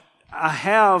I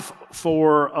have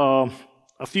for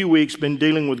a few weeks been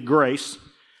dealing with grace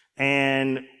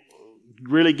and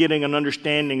really getting an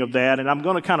understanding of that. And I'm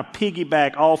going to kind of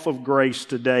piggyback off of grace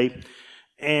today.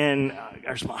 And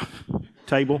there's my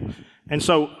table. And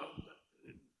so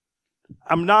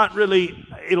I'm not really,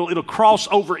 it'll cross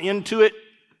over into it,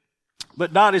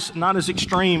 but not as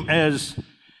extreme as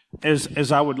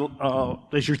I would,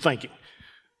 as you're thinking.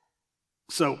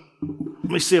 So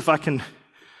let me see if I can,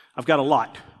 I've got a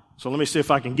lot. So let me see if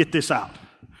I can get this out.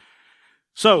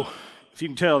 So if you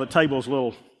can tell, the table's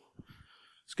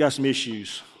it's got some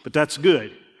issues, but that's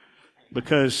good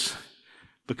because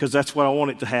that's what I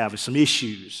want it to have, is some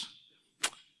issues.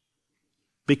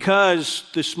 Because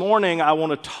this morning I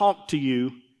want to talk to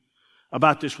you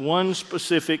about this one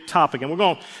specific topic.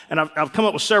 And I've come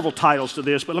up with several titles to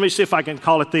this, but let me see if I can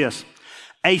call it this: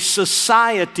 a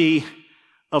society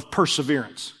of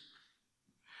perseverance.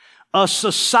 A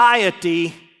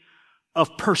society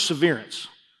of perseverance.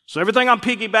 So everything I'm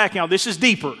piggybacking on, this is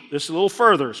deeper. This is a little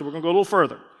further, so we're going to go a little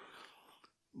further.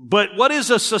 But what is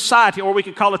a society, or we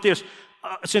could call it this,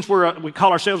 since we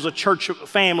call ourselves a church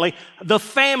family, the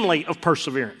family of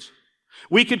perseverance.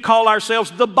 We could call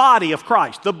ourselves the body of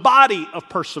Christ, the body of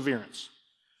perseverance.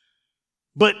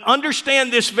 But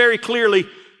understand this very clearly,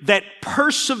 that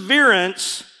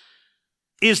perseverance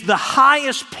is the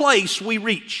highest place we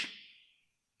reach.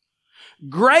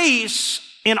 Grace,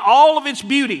 in all of its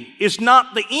beauty, is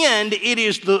not the end. It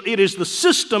is the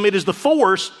system, it is the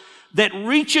force that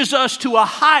reaches us to a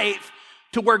height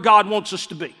to where God wants us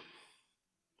to be.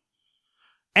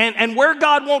 And where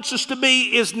God wants us to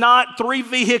be is not 3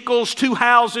 vehicles, 2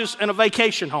 houses, and a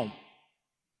vacation home.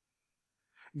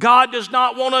 God does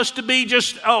not want us to be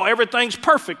just, everything's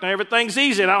perfect and everything's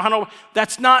easy.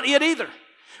 That's not it either.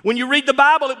 When you read the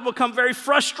Bible, it will become very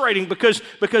frustrating because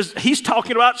he's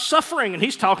talking about suffering, and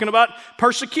he's talking about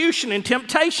persecution and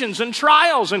temptations and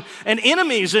trials and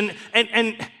enemies. And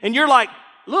you're like,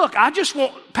 look,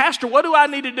 Pastor, what do I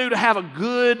need to do to have a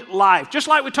good life? Just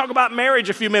like we talked about marriage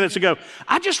a few minutes ago.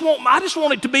 I just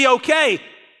want it to be okay.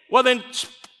 Well, then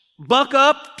buck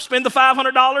up, spend the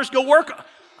 $500, go work.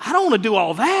 I don't want to do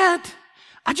all that.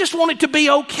 I just want it to be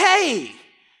okay.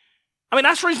 I mean,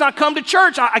 that's the reason I come to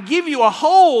church. I give you a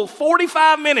whole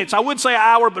 45 minutes. I would say an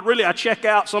hour, but really I check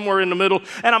out somewhere in the middle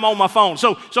and I'm on my phone.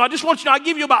 So I just want you to know, I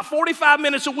give you about 45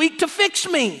 minutes a week to fix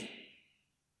me.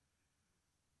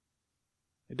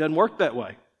 It doesn't work that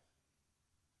way.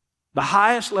 The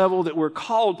highest level that we're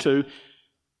called to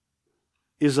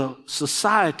is a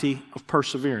society of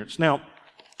perseverance. Now,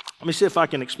 let me see if I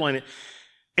can explain it.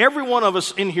 Every one of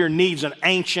us in here needs an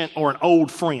ancient or an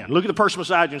old friend. Look at the person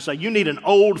beside you and say, you need an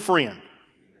old friend.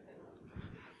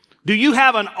 Do you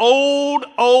have an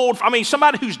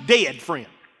somebody who's dead friend?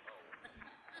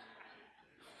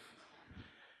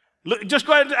 Look, just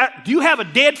go ahead. Do you have a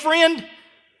dead friend?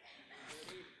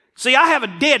 See, I have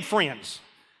a dead friends.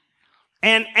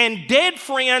 And dead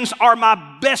friends are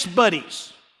my best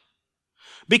buddies.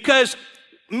 Because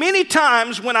many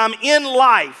times when I'm in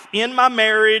life, in my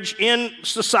marriage, in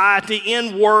society,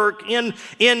 in work, in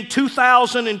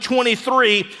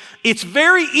 2023, it's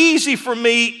very easy for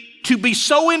me to be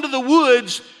so into the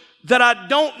woods that I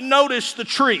don't notice the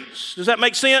trees. Does that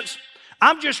make sense?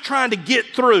 I'm just trying to get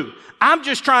through. I'm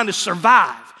just trying to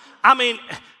survive. I mean,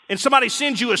 and somebody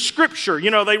sends you a scripture,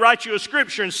 they write you a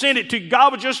scripture and send it to you.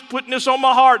 God was just putting this on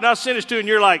my heart, and I send it to you, and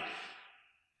you're like,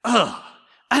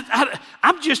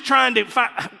 I'm just trying to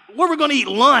find where we're going to eat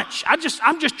lunch. I'm just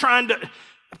trying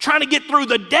to get through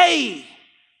the day.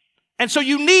 And so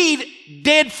you need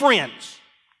dead friends.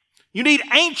 You need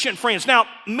ancient friends. Now,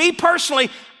 me personally,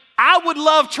 I would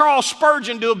love Charles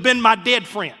Spurgeon to have been my dead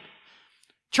friend.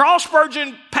 Charles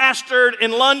Spurgeon pastored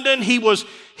in London.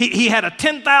 He had a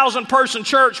 10,000 person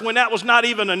church when that was not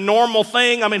even a normal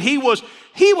thing. I mean, he was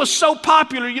so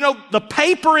popular. The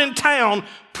paper in town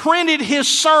printed his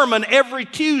sermon every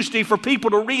Tuesday for people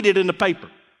to read it in the paper.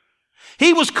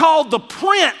 He was called the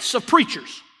Prince of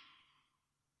Preachers.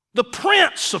 The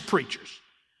Prince of Preachers.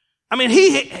 I mean,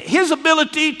 his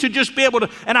ability to just be able to,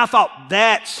 and I thought,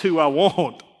 that's who I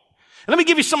want. And let me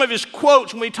give you some of his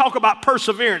quotes when we talk about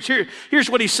perseverance. Here's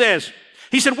what he says.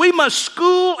 He said, we must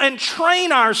school and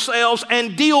train ourselves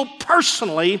and deal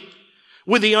personally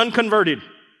with the unconverted.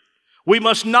 We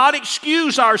must not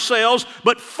excuse ourselves,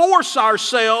 but force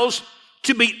ourselves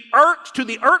to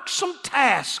the irksome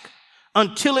task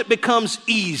until it becomes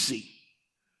easy.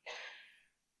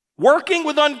 Working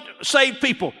with unsaved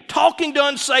people, talking to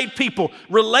unsaved people,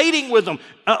 relating with them,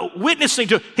 witnessing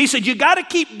to them. He said, you got to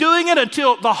keep doing it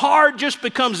until the hard just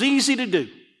becomes easy to do.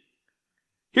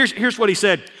 Here's what he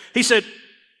said. He said,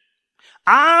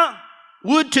 I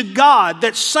would to God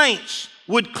that saints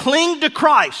would cling to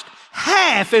Christ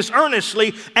half as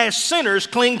earnestly as sinners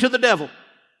cling to the devil.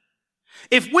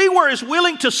 If we were as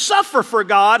willing to suffer for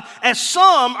God as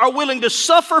some are willing to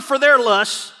suffer for their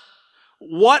lusts,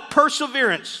 what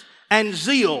perseverance and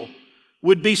zeal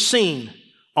would be seen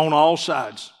on all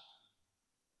sides.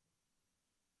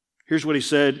 Here's what he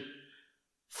said.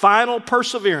 Final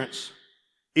perseverance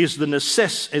is the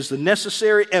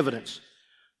necessary evidence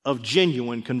of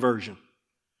genuine conversion.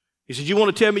 He said, you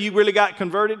want to tell me you really got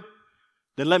converted?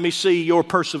 Then let me see your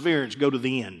perseverance go to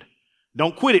the end.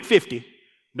 Don't quit at 50.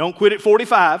 Don't quit at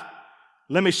 45.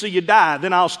 Let me see you die.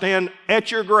 Then I'll stand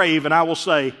at your grave and I will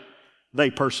say, they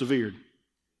persevered.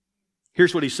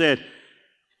 Here's what he said.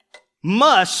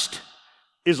 Must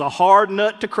is a hard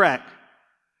nut to crack,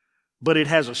 but it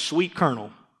has a sweet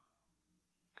kernel.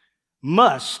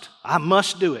 Must, I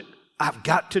must do it. I've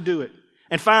got to do it.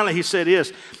 And finally he said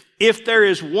this, if there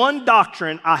is one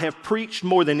doctrine I have preached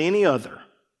more than any other,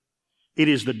 it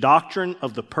is the doctrine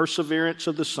of the perseverance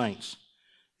of the saints,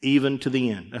 even to the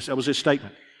end. That was his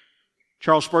statement.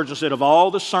 Charles Spurgeon said, of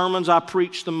all the sermons I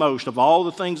preached the most, of all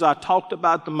the things I talked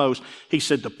about the most, he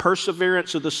said, the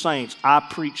perseverance of the saints, I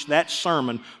preached that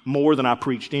sermon more than I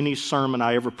preached any sermon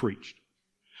I ever preached.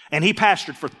 And he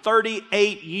pastored for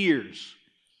 38 years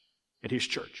at his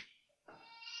church.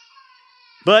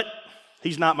 But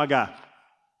he's not my guy.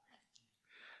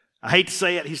 I hate to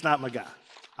say it, he's not my guy.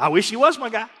 I wish he was my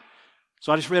guy.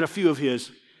 So I just read a few of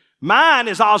his. Mine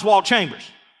is Oswald Chambers.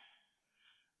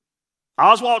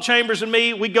 Oswald Chambers and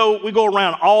me, we go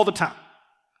around all the time.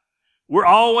 We're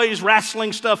always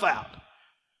wrestling stuff out.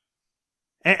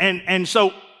 And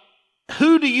so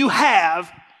who do you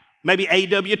have? Maybe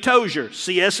A.W. Tozier,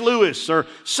 C.S. Lewis, or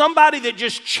somebody that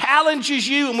just challenges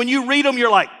you, and when you read them,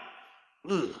 you're like,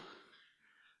 ugh,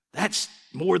 that's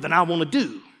more than I want to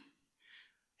do.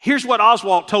 Here's what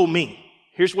Oswald told me.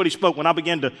 Here's what he spoke when I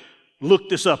began to look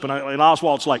this up, and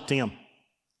Oswald's like, Tim,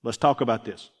 let's talk about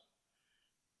this.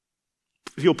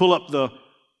 If you'll pull up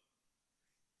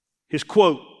his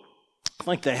quote, I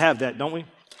think they have that, don't we?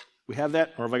 We have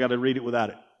that, or have I got to read it without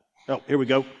it? Oh, here we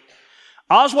go.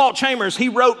 Oswald Chambers, he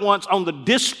wrote once on the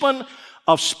discipline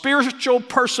of spiritual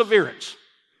perseverance.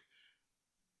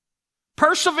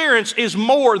 Perseverance is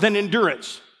more than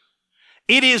endurance.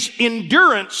 It is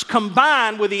endurance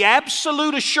combined with the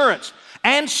absolute assurance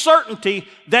and certainty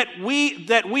that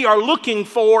we are looking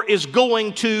for is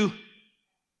going to.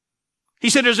 He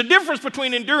said there's a difference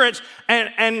between endurance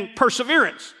and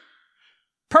perseverance.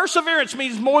 Perseverance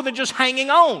means more than just hanging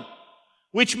on,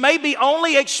 which may be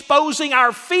only exposing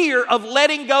our fear of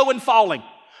letting go and falling.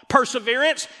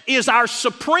 Perseverance is our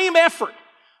supreme effort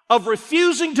of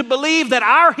refusing to believe that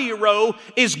our hero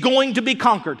is going to be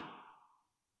conquered.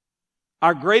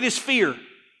 Our greatest fear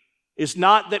is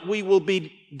not that we will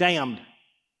be damned,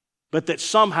 but that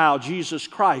somehow Jesus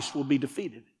Christ will be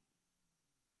defeated.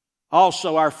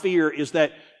 Also, our fear is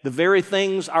that the very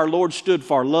things our Lord stood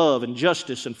for, love and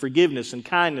justice and forgiveness and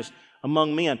kindness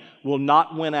among men, will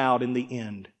not win out in the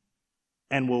end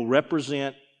and will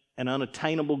represent an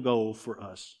unattainable goal for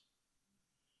us.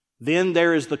 Then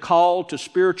there is the call to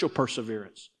spiritual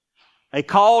perseverance, a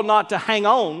call not to hang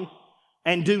on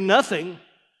and do nothing,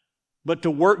 but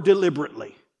to work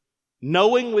deliberately,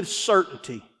 knowing with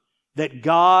certainty that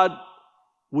God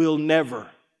will never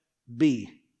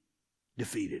be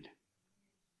defeated.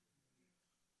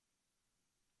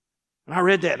 And I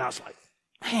read that and I was like,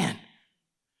 man,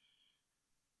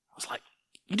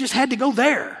 you just had to go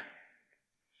there.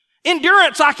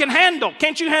 Endurance I can handle.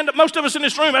 Can't you handle? Most of us in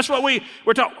this room, that's what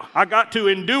we're talking. I got to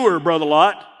endure, Brother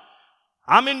Lot.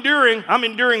 I'm enduring. I'm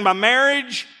enduring my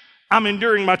marriage. I'm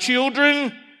enduring my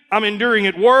children. I'm enduring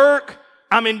at work.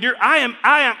 I am,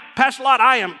 Pastor Lot,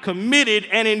 I am committed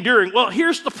and enduring. Well,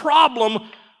 here's the problem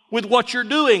with what you're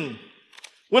doing.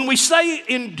 When we say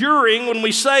enduring, when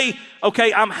we say,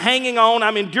 okay, I'm hanging on,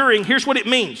 I'm enduring, here's what it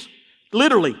means.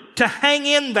 Literally, to hang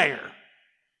in there.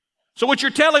 So what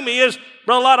you're telling me is,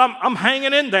 Brother Lot, I'm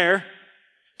hanging in there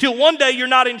till one day you're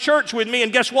not in church with me,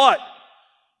 and guess what?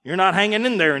 You're not hanging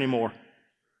in there anymore.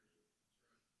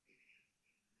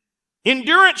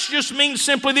 Endurance just means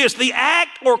simply this, the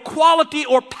act or quality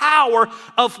or power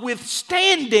of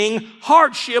withstanding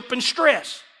hardship and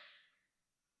stress.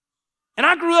 And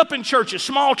I grew up in churches,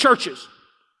 small churches.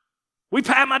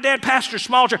 My dad pastored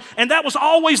small church, and that was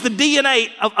always the DNA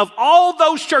of all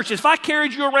those churches. If I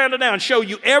carried you around now and show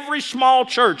you every small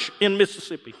church in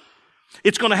Mississippi,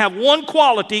 it's going to have one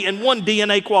quality and one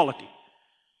DNA quality.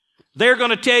 They're going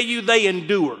to tell you they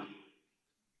endure.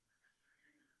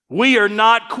 We are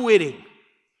not quitting.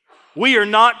 We are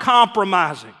not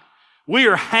compromising. We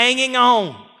are hanging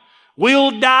on.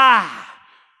 We'll die.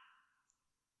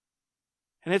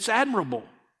 And it's admirable.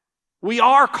 We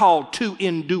are called to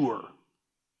endure.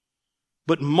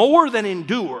 But more than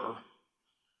endure,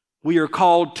 we are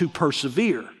called to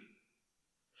persevere.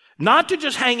 Not to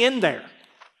just hang in there.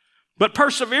 But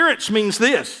perseverance means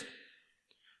this.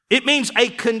 It means a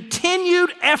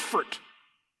continued effort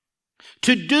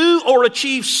to do or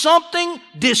achieve something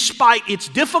despite its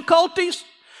difficulties,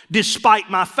 despite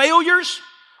my failures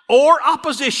or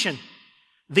opposition,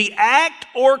 the act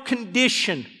or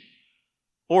condition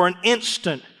or an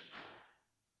instant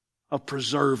of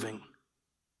preserving.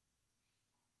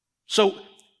 So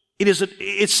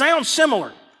it sounds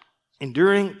similar.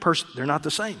 Enduring, they're not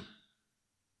the same.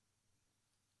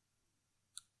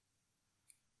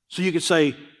 So you could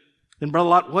say, then Brother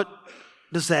Lott, what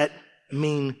does that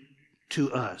mean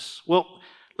to us? Well,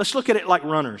 let's look at it like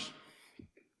runners.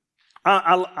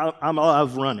 I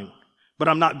love running, but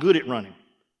I'm not good at running.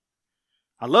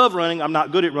 I love running, I'm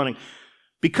not good at running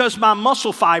because my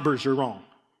muscle fibers are wrong.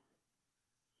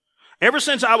 Ever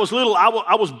since I was little,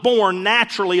 I was born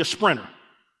naturally a sprinter.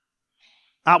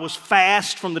 I was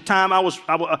fast from the time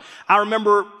I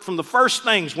remember from the first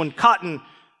things when cotton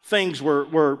things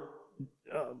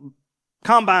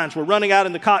combines were running out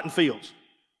in the cotton fields.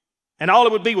 And all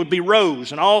it would be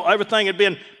rows and everything had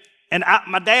been, and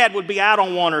my dad would be out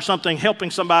on one or something,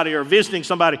 helping somebody or visiting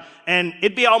somebody, and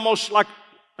it'd be almost like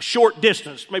a short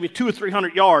distance, maybe 200 or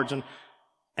 300 yards, and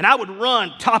I would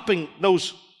run topping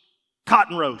those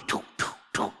cotton rows.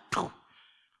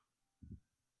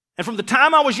 And from the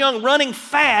time I was young, running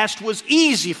fast was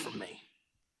easy for me.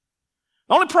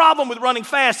 The only problem with running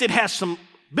fast, it has some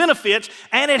benefits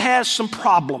and it has some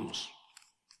problems.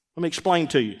 Let me explain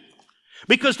to you.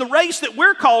 Because the race that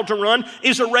we're called to run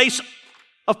is a race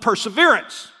of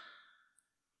perseverance,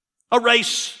 a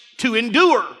race to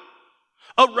endure,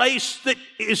 a race that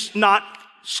is not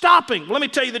stopping. Let me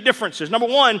tell you the differences. Number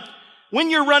one, when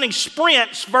you're running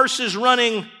sprints versus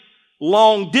running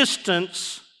long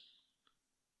distance,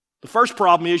 the first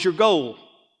problem is your goal.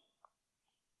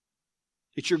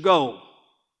 It's your goal.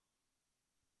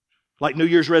 Like New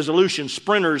Year's resolution,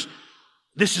 sprinters,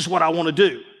 this is what I want to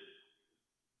do.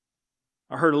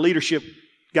 I heard a leadership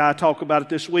guy talk about it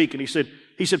this week, and he said,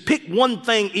 pick one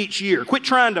thing each year. Quit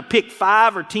trying to pick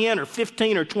 5 or 10 or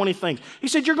 15 or 20 things. He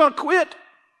said, you're going to quit.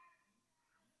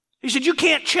 He said, you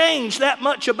can't change that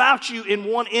much about you in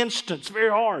one instance.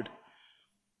 Very hard.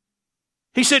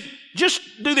 He said, just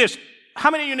do this. How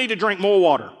many of you need to drink more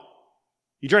water?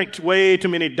 You drink way too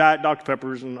many Diet Dr.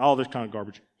 Peppers and all this kind of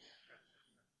garbage.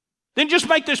 Then just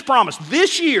make this promise.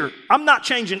 This year, I'm not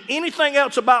changing anything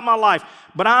else about my life,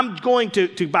 but I'm going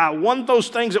to buy one of those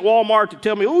things at Walmart to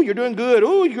tell me, oh, you're doing good.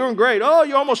 Oh, you're doing great. Oh,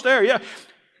 you're almost there. Yeah.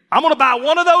 I'm going to buy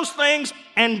one of those things,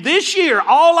 and this year,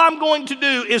 all I'm going to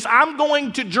do is I'm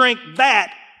going to drink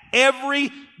that every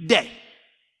day.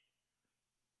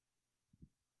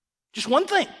 Just one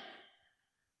thing.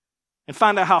 And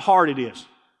find out how hard it is.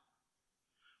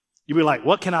 You'll be like,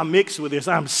 what can I mix with this?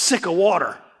 I'm sick of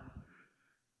water.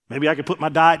 Maybe I could put my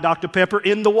Diet Dr. Pepper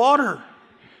in the water.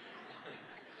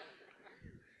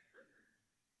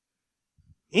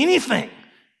 Anything.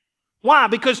 Why?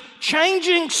 Because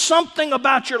changing something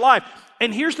about your life.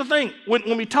 And here's the thing.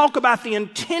 When we talk about the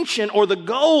intention or the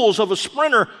goals of a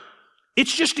sprinter,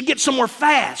 it's just to get somewhere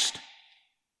fast.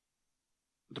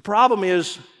 The problem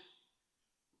is,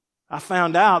 I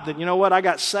found out that, you know what, I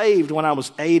got saved when I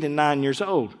was 8 and 9 years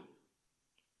old.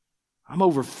 I'm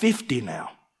over 50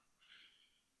 now.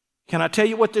 Can I tell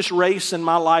you what this race in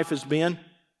my life has been?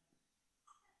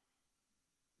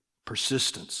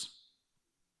 Persistence.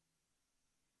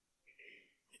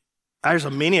 There's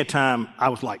many a time I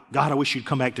was like, God, I wish you'd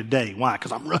come back today. Why?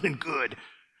 Because I'm running good.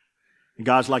 And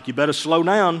God's like, you better slow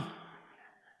down.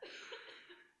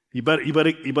 You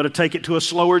better take it to a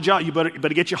slower jog. You better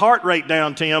get your heart rate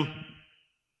down, Tim.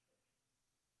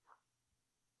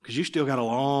 Because you still got a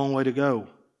long way to go.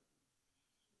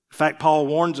 In fact, Paul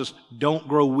warns us, don't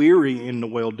grow weary in the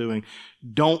well-doing.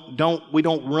 We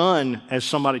don't run as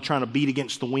somebody trying to beat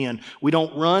against the wind. We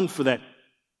don't run for that.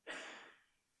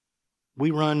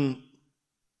 We run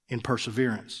in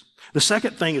perseverance. The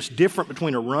second thing that's different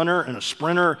between a runner and a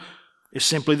sprinter is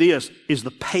simply this, is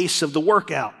the pace of the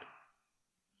workout.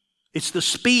 It's the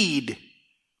speed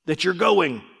that you're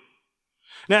going.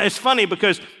 Now, it's funny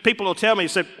because people will tell me,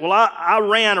 say, well, I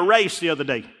ran a race the other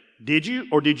day. Did you,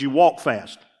 or did you walk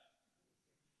fast?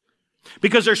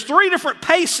 Because there's 3 different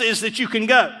paces that you can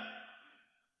go.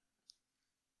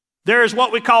 There is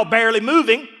what we call barely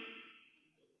moving.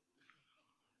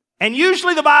 And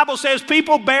usually the Bible says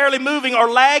people barely moving or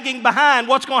lagging behind,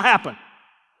 what's going to happen?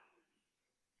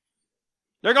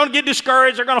 They're going to get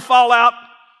discouraged. They're going to fall out.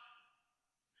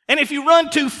 And if you run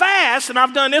too fast, and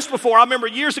I've done this before, I remember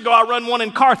years ago I run one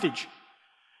in Carthage.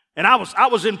 And I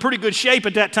was in pretty good shape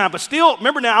at that time. But still,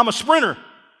 remember now, I'm a sprinter.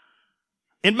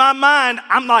 In my mind,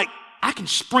 I'm like, I can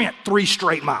sprint 3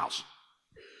 straight miles.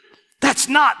 That's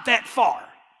not that far.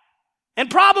 And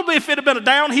probably if it had been a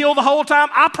downhill the whole time,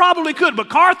 I probably could. But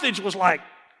Carthage was like,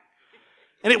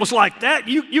 and it was like that.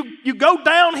 You go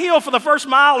downhill for the first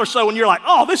mile or so, and you're like,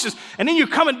 oh, this is, and then you're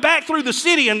coming back through the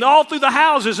city and all through the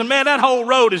houses, and man, that whole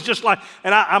road is just like,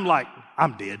 and I'm like,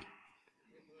 I'm dead.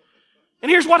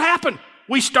 And here's what happened.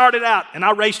 We started out, and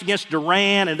I raced against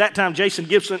Duran, and that time Jason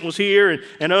Gibson was here,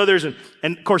 and others, and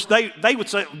of course they would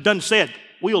say, done said,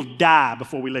 we'll die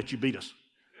before we let you beat us.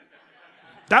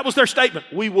 That was their statement.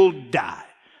 We will die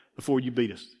before you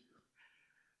beat us.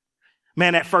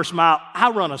 Man, that first mile, I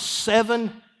run a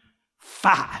 7:5.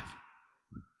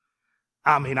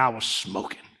 I mean, I was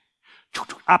smoking.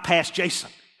 I passed Jason.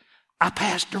 I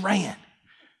passed Duran.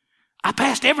 I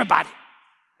passed everybody.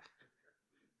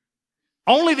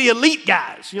 Only the elite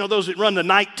guys, those that run the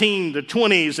 19, the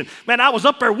 20s. And man, I was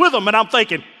up there with them, and I'm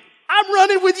thinking, I'm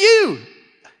running with you.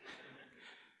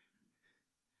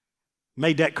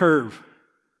 Made that curve.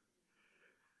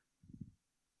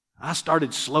 I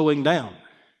started slowing down.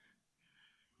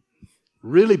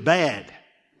 Really bad.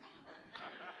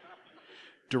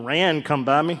 Duran come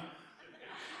by me.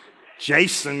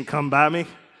 Jason come by me.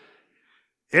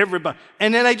 Everybody.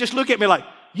 And then they just look at me like,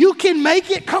 you can make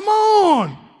it? Come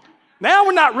on. Now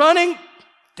we're not running.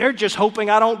 They're just hoping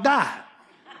I don't die.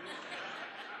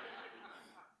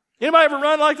 Anybody ever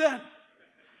run like that?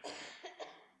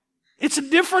 It's a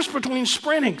difference between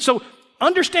sprinting. So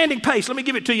understanding pace, let me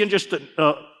give it to you in just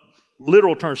a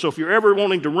literal terms. So if you're ever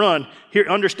wanting to run, here,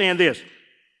 understand this.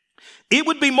 It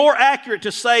would be more accurate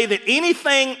to say that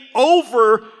anything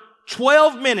over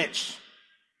 12 minutes,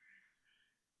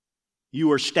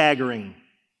 you are staggering.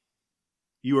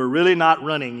 You are really not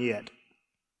running yet.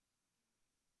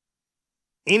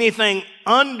 Anything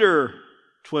under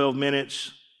 12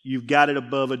 minutes, you've got it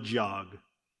above a jog.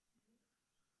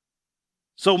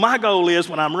 So my goal is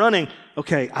when I'm running,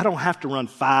 okay, I don't have to run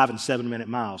 5 and 7 minute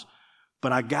miles,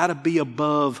 but I got to be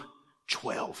above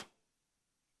 12.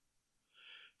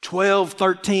 12,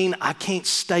 13, I can't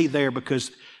stay there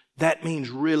because that means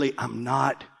really I'm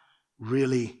not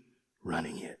really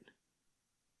running yet.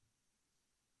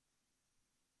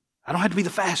 I don't have to be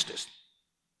the fastest.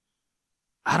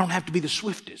 I don't have to be the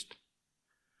swiftest.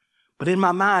 But in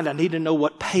my mind, I need to know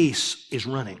what pace is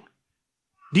running.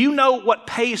 Do you know what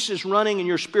pace is running in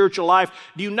your spiritual life?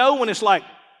 Do you know when it's like,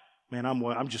 man,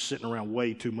 I'm just sitting around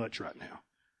way too much right now.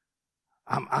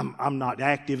 I'm not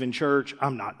active in church.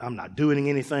 I'm not doing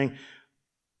anything.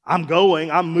 I'm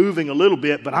moving a little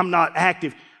bit, but I'm not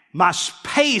active. My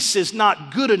pace is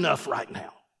not good enough right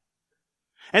now.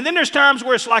 And then there's times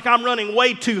where it's like I'm running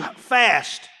way too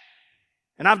fast.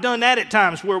 And I've done that at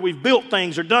times where we've built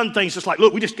things or done things. It's like,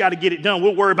 look, we just got to get it done.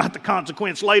 We'll worry about the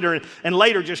consequence later and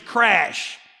later just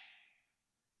crash.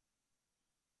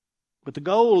 But the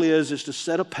goal is to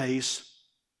set a pace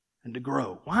and to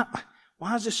grow.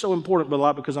 Why is this so important, Brother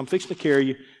Lott? Because I'm fixing to carry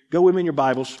you. Go with me in your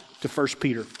Bibles to 1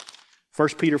 Peter. 1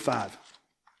 Peter 5.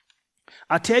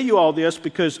 I tell you all this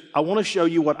because I want to show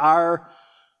you what our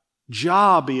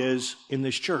job is in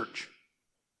this church.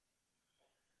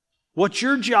 What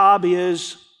your job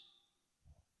is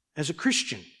as a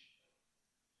Christian.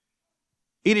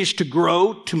 It is to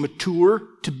grow, to mature,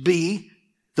 to be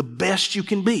the best you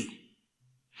can be.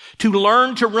 To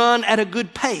learn to run at a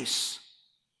good pace.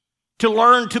 To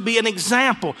learn to be an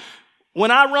example.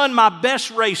 When I run my best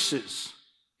races,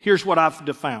 here's what I've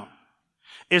found.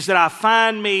 Is that I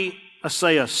find me, let's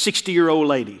say, a 60-year-old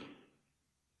lady.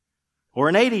 Or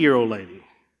an 80-year-old lady.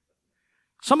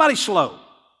 Somebody slow,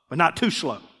 but not too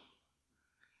slow.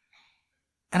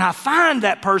 And I find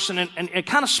that person and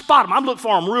kind of spot them. I look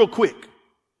for them real quick.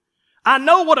 I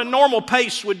know what a normal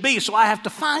pace would be, so I have to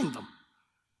find them.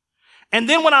 And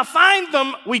then when I find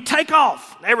them, we take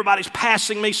off. Everybody's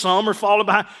passing me. Some are falling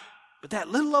behind. But that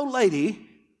little old lady,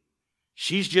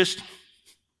 she's just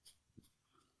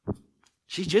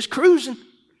cruising.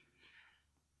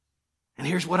 And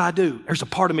here's what I do. There's a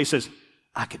part of me that says,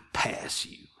 I could pass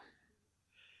you.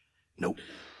 Nope.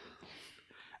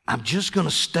 I'm just going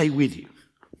to stay with you.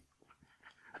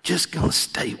 Just going to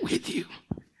stay with you.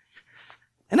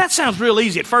 And that sounds real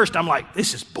easy at first. I'm like,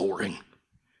 this is boring.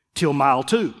 Till mile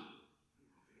 2.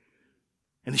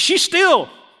 And she's still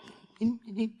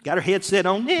got her headset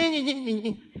on.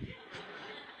 And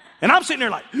I'm sitting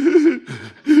there like,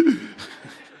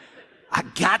 I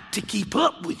got to keep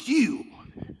up with you.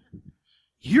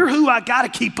 You're who I got to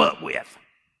keep up with.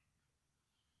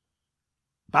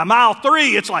 By mile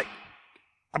 3, it's like,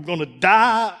 I'm going to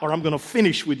die or I'm going to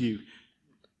finish with you.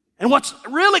 And what's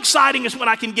real exciting is when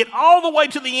I can get all the way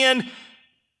to the end,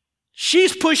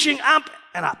 she's pushing up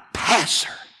and I pass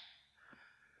her.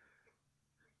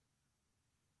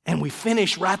 And we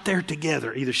finish right there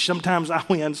together. Either sometimes I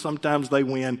win, sometimes they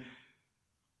win.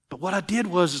 But what I did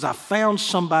was I found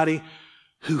somebody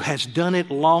who has done it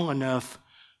long enough,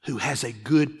 who has a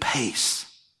good pace.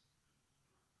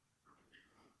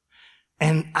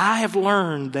 And I have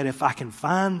learned that if I can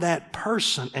find that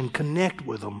person and connect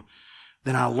with them,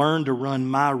 then I learn to run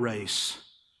my race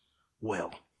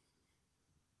well.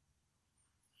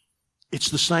 It's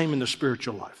the same in the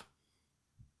spiritual life.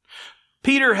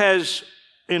 Peter has,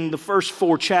 in the first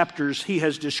 4 chapters, he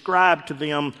has described to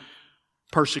them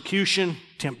persecution,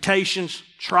 temptations,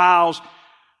 trials.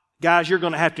 Guys, you're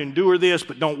going to have to endure this,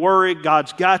 but don't worry,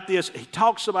 God's got this. He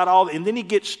talks about all that, and then he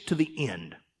gets to the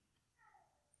end.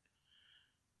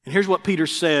 And here's what Peter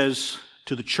says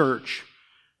to the church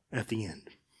at the end.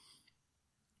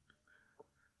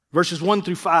 Verses 1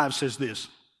 through 5 says this.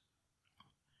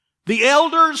 The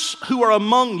elders who are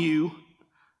among you,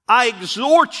 I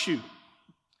exhort you,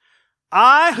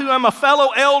 I who am a fellow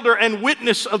elder and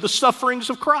witness of the sufferings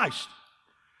of Christ,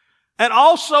 and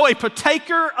also a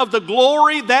partaker of the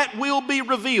glory that will be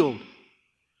revealed.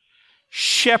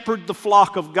 Shepherd the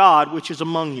flock of God which is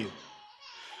among you,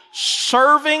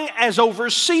 serving as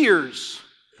overseers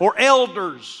or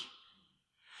elders,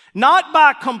 not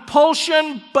by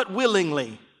compulsion but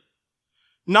willingly,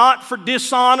 not for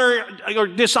dishonor or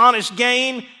dishonest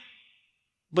gain,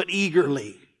 but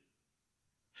eagerly,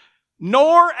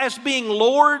 nor as being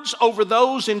lords over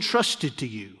those entrusted to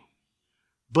you,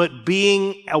 but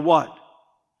being a what?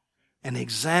 An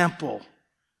example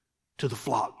to the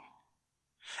flock.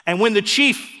 And when the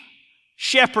chief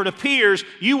shepherd appears,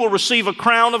 you will receive a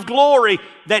crown of glory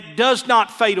that does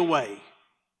not fade away.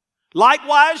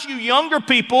 Likewise, you younger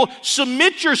people,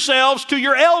 submit yourselves to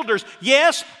your elders.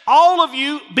 Yes, all of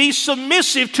you be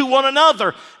submissive to one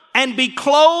another and be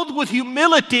clothed with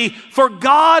humility, for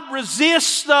God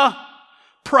resists the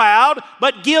proud,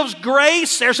 but gives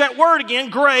grace. There's that word again,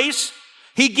 grace.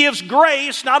 He gives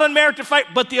grace, not unmerited favor,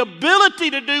 but the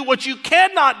ability to do what you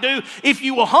cannot do. If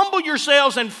you will humble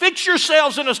yourselves and fix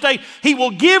yourselves in a state, He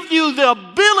will give you the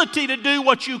ability to do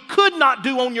what you could not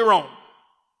do on your own.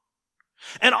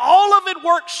 And all of it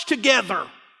works together.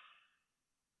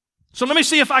 So let me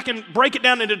see if I can break it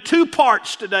down into 2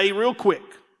 parts today real quick.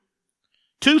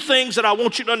 2 things that I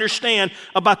want you to understand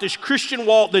about this Christian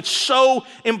walk that's so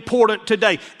important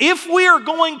today. If we are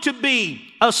going to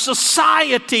be a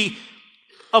society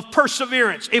of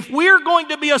perseverance, if we're going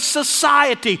to be a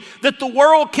society that the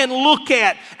world can look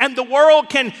at and the world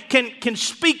can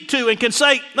speak to and can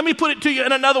say, let me put it to you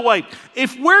in another way.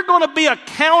 If we're going to be a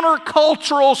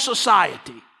countercultural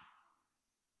society,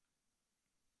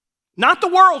 not the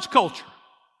world's culture,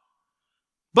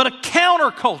 but a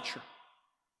counterculture,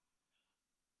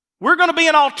 we're going to be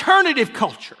an alternative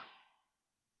culture.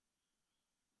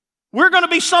 We're going to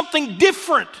be something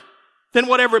different than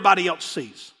what everybody else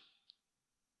sees.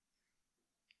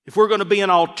 If we're going to be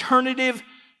an alternative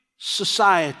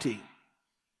society,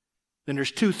 then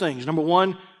there's 2 things. Number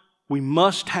 1, we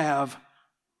must have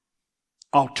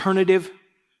alternative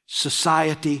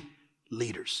society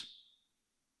leaders.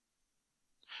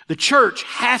 The church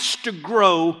has to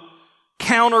grow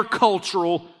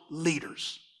countercultural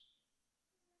leaders.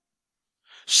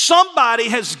 Somebody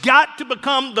has got to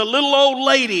become the little old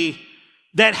lady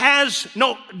that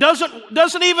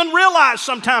doesn't even realize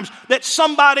sometimes that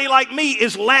somebody like me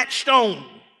is latched on.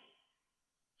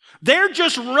 They're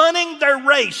just running their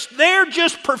race. They're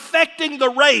just perfecting the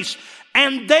race.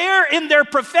 And they're in their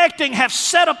perfecting have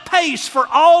set a pace for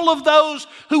all of those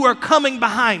who are coming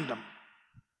behind them.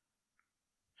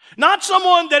 Not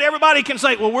someone that everybody can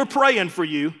say, well, we're praying for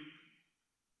you.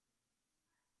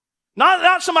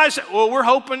 Not somebody say, well, we're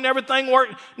hoping everything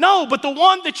works. No, but the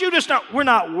one that we're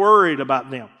not worried about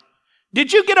them.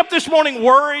 Did you get up this morning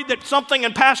worried that something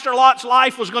in Pastor Lot's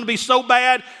life was going to be so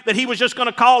bad that he was just going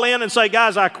to call in and say,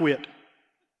 guys, I quit?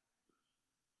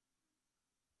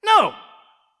 No,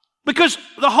 because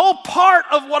the whole part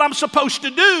of what I'm supposed to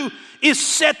do is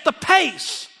set the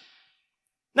pace.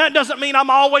 Now, it doesn't mean I'm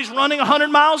always running 100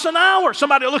 miles an hour.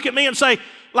 Somebody will look at me and say,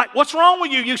 like, what's wrong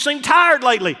with you? You seem tired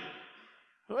lately.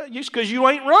 Well, just because you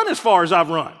ain't run as far as I've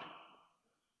run.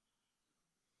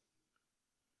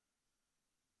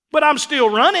 But I'm still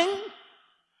running.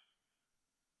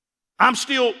 I'm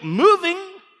still moving.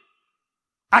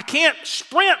 I can't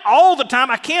sprint all the time.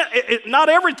 Not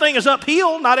everything is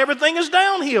uphill. Not everything is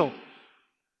downhill.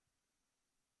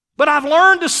 But I've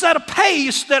learned to set a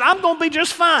pace that I'm going to be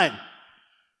just fine.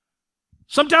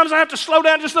 Sometimes I have to slow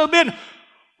down just a little bit.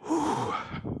 Whew,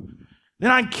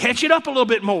 then I can catch it up a little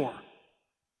bit more.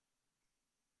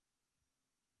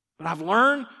 But I've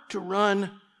learned to run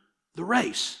the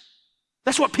race.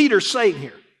 That's what Peter's saying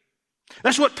here.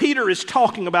 That's what Peter is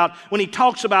talking about when he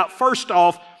talks about, first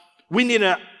off, we need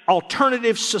an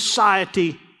alternative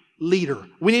society leader.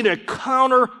 We need a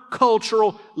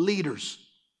countercultural leaders.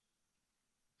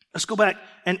 Let's go back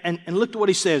and look at what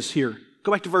he says here.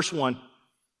 Go back to verse 1.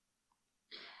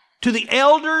 To the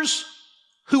elders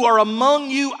who are among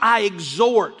you, I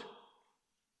exhort.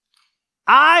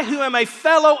 I who am a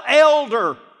fellow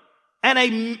elder and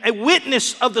a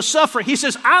witness of the suffering. He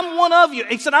says, I'm one of you.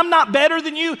 He said, I'm not better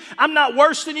than you. I'm not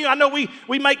worse than you. I know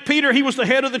we make Peter, he was the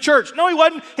head of the church. No, he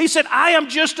wasn't. He said, I am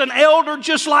just an elder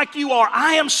just like you are.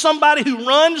 I am somebody who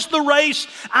runs the race.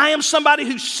 I am somebody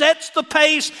who sets the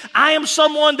pace. I am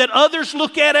someone that others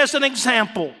look at as an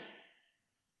example.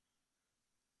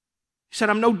 He said,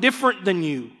 I'm no different than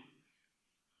you.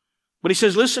 But he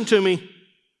says, listen to me.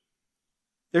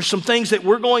 There's some things that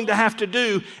we're going to have to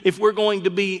do if we're going to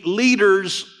be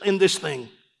leaders in this thing.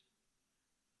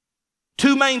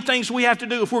 Two main things we have to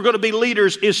do if we're going to be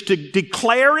leaders is to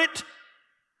declare it.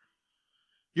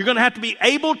 You're going to have to be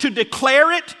able to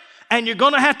declare it, and you're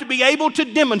going to have to be able to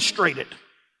demonstrate it.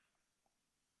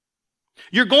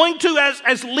 You're going to,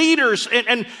 as leaders,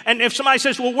 and if somebody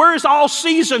says, well, where is All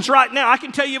Seasons right now? I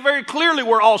can tell you very clearly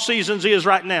where All Seasons is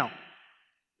right now.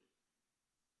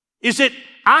 Is it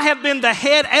I have been the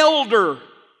head elder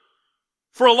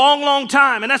for a long, long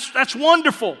time, and that's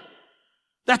wonderful.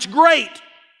 That's great.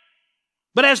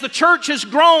 But as the church has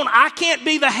grown, I can't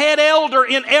be the head elder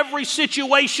in every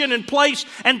situation and place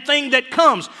and thing that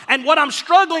comes. And what I'm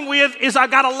struggling with is I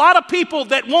got a lot of people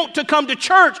that want to come to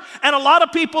church and a lot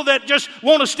of people that just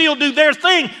want to still do their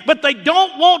thing, but they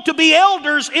don't want to be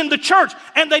elders in the church.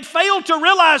 And they fail to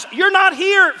realize you're not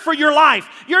here for your life.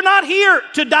 You're not here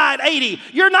to die at 80.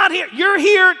 You're not here. You're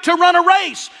here to run a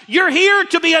race. You're here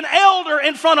to be an elder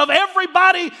in front of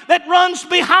everybody that runs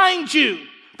behind you.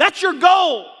 That's your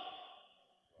goal.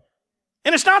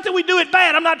 And it's not that we do it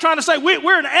bad. I'm not trying to say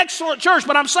we're an excellent church,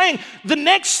 but I'm saying the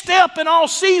next step in All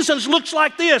Seasons looks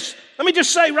like this. Let me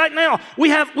just say right now, we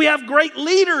have great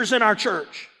leaders in our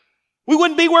church. We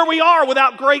wouldn't be where we are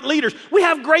without great leaders. We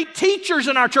have great teachers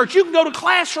in our church. You can go to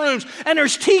classrooms and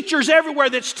there's teachers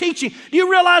everywhere that's teaching. Do you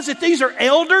realize that these are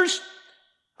elders?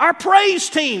 Our praise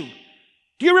team.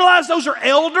 Do you realize those are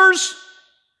elders?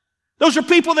 Those are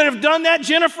people that have done that.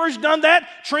 Jennifer's done that.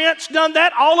 Trent's done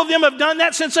that. All of them have done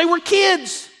that since they were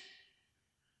kids.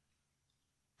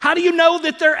 How do you know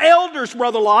that they're elders,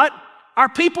 Brother Lot? Are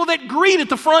people that greet at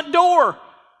the front door,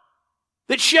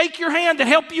 that shake your hand, that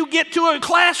help you get to a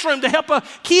classroom, to help a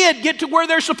kid get to where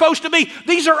they're supposed to be.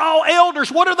 These are all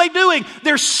elders. What are they doing?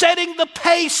 They're setting the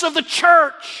pace of the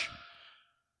church.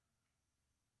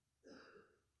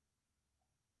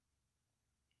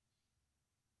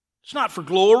 It's not for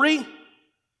glory.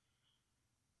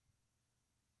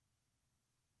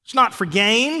 It's not for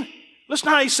gain. Listen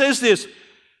how he says this.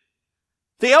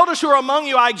 The elders who are among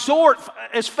you, I exhort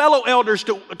as fellow elders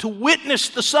to witness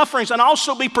the sufferings and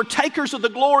also be partakers of the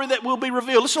glory that will be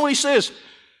revealed. Listen to what he says.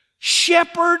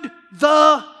 Shepherd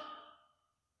the...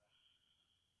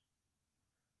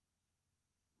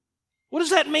 What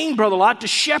does that mean, Brother Lot? To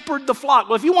shepherd the flock.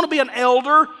 Well, if you want to be an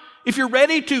elder, if you're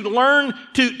ready to learn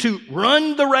to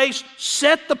run the race,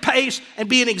 set the pace, and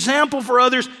be an example for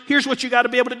others, here's what you got to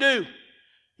be able to do.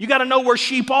 You got to know where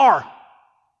sheep are.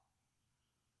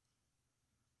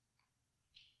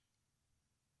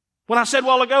 When I said a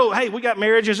while ago, hey, we got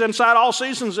marriages inside All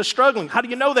Seasons that's struggling. How do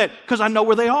you know that? Because I know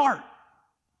where they are.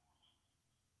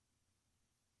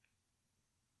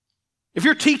 If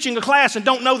you're teaching a class and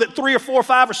don't know that 3 or 4 or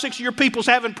 5 or 6 of your people's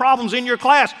having problems in your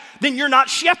class, then you're not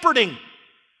shepherding.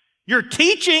 You're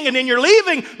teaching and then you're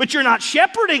leaving, but you're not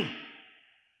shepherding.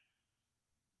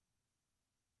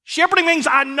 Shepherding means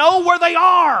I know where they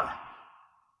are.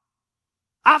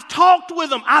 I've talked with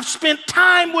them. I've spent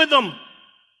time with them.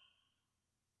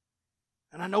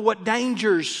 And I know what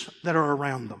dangers that are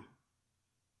around them.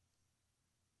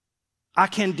 I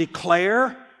can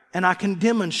declare and I can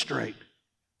demonstrate.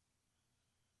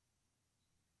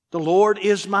 The Lord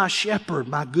is my shepherd,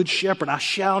 my good shepherd. I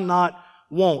shall not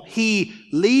want. He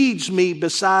leads me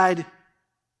beside.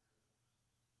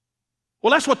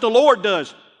 Well, that's what the Lord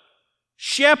does.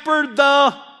 Shepherd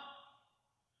the...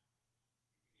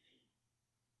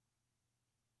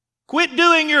 Quit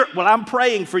doing your... Well, I'm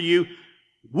praying for you.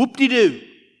 Whoop-de-doo.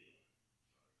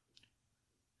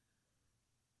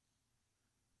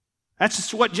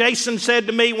 That's what Jason said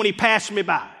to me when he passed me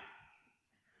by.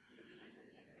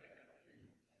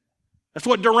 That's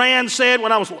what Duran said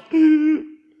when I was,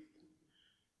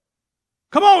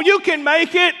 come on, you can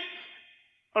make it.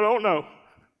 I don't know.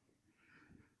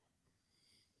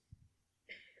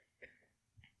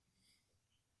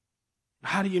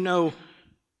 How do you know?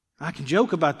 I can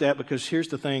joke about that because here's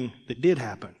the thing that did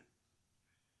happen.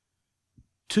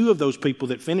 2 of those people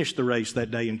that finished the race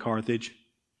that day in Carthage,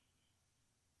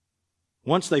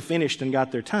 once they finished and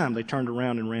got their time, they turned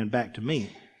around and ran back to me.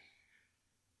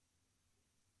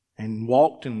 And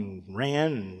walked and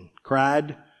ran and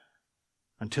cried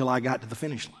until I got to the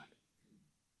finish line.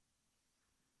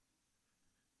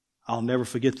 I'll never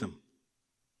forget them.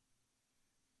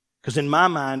 Because in my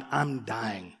mind, I'm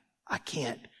dying. I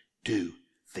can't do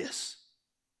this.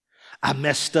 I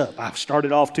messed up. I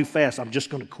started off too fast. I'm just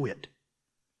going to quit.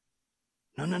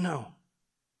 No.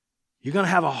 You're going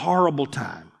to have a horrible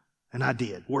time. And I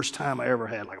did. Worst time I ever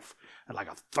had, like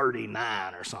a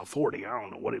 39 or something, 40. I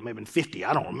don't know what it may have been, 50.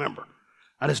 I don't remember.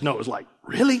 I just know it was like,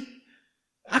 really?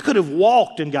 I could have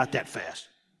walked and got that fast.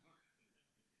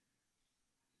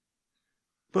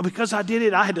 But because I did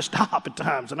it, I had to stop at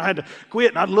times. And I had to quit.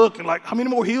 And I'd look and like, how many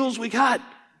more hills we got?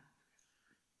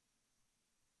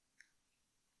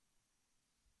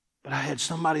 But I had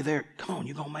somebody there. Come on,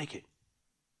 you're going to make it.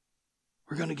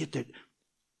 We're going to get there.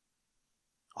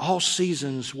 All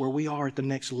seasons where we are at the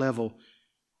next level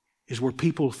is where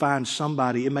people find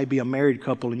somebody, it may be a married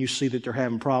couple, and you see that they're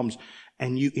having problems,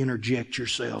 and you interject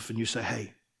yourself and you say,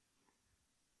 hey,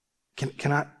 can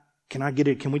I get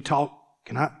it? Can we talk?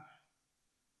 Can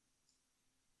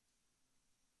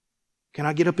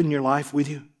I get up in your life with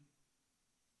you?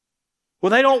 Well,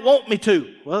 they don't want me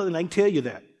to. Well, then they can tell you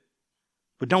that.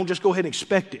 But don't just go ahead and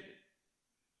expect it.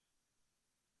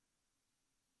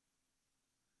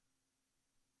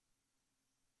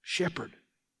 Shepherd.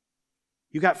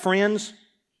 You got friends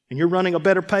and you're running a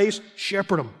better pace,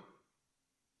 shepherd them.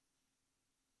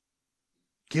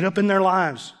 Get up in their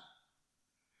lives.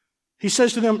 He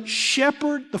says to them,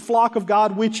 shepherd the flock of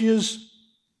God which is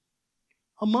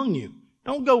among you.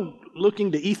 Don't go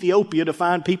looking to Ethiopia to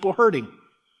find people hurting.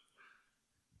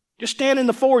 Just stand in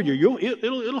the foyer.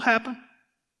 It'll happen.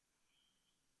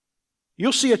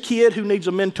 You'll see a kid who needs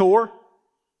a mentor.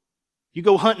 You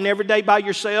go hunting every day by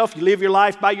yourself. You live your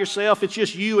life by yourself. It's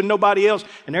just you and nobody else.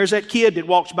 And there's that kid that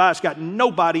walks by. It's got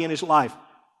nobody in his life.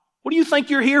 What do you think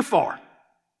you're here for?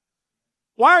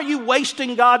 Why are you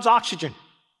wasting God's oxygen?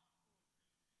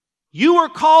 You are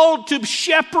called to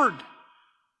shepherd,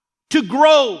 to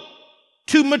grow,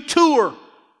 to mature.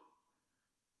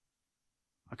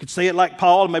 I could say it like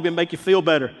Paul, maybe it'll make you feel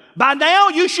better. By now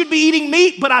you should be eating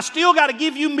meat, but I still got to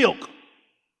give you milk.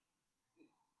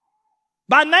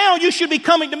 By now, you should be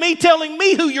coming to me, telling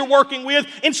me who you're working with.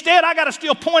 Instead, I got to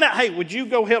still point out, hey, would you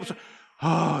go help?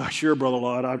 Oh, sure, Brother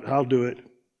Lott, I'll do it.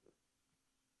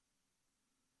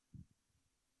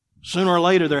 Sooner or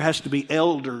later, there has to be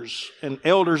elders. And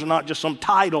elders are not just some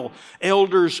title.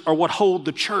 Elders are what hold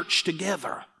the church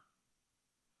together.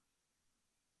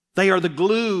 They are the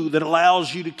glue that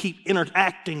allows you to keep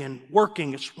interacting and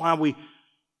working. It's why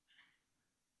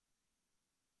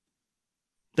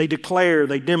they declare,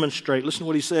 they demonstrate. Listen to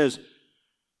what he says.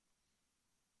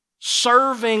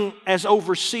 Serving as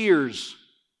overseers.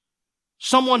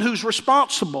 Someone who's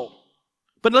responsible.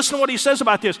 But listen to what he says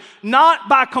about this. Not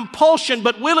by compulsion,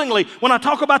 but willingly. When I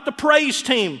talk about the praise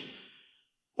team,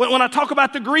 when I talk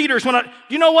about the greeters,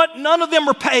 you know what? None of them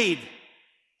are paid.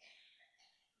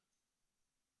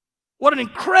 What an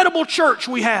incredible church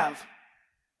we have.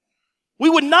 We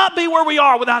would not be where we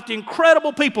are without the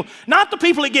incredible people. Not the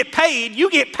people that get paid. You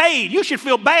get paid. You should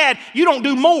feel bad. You don't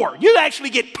do more. You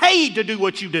actually get paid to do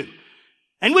what you do.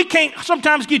 And we can't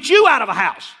sometimes get you out of a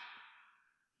house.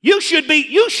 You should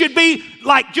be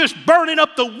like just burning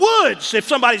up the woods if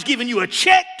somebody's giving you a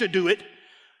check to do it.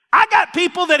 I got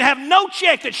people that have no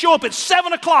check that show up at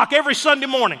 7 o'clock every Sunday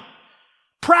morning,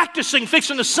 practicing,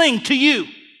 fixing to sing to you.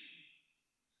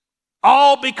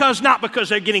 All because, not because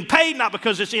they're getting paid, not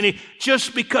because it's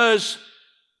just because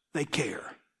they care.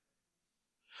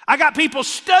 I got people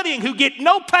studying who get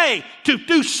no pay to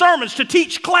do sermons, to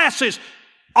teach classes,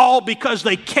 all because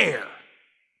they care.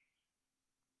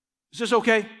 Is this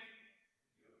okay?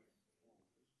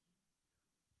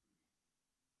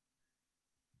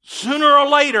 Sooner or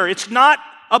later, it's not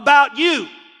about you.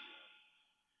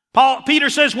 Peter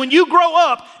says, when you grow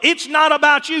up, it's not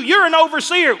about you. You're an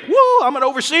overseer. Woo, I'm an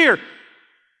overseer.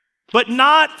 But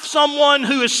not someone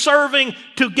who is serving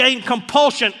to gain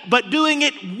compulsion, but doing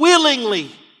it willingly.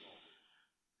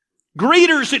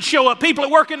 Greeters that show up, people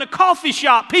that work in the coffee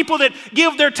shop, people that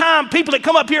give their time, people that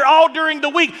come up here all during the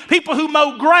week, people who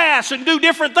mow grass and do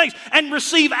different things and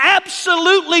receive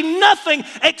absolutely nothing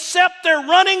except they're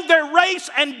running their race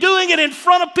and doing it in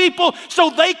front of people so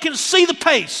they can see the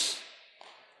pace.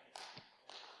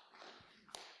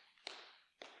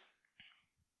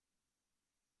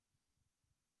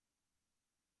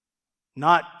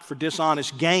 Not for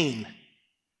dishonest gain,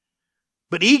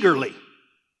 but eagerly.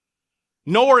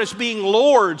 Nor as being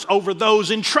lords over those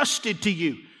entrusted to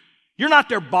you. You're not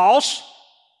their boss.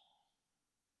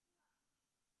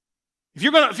 If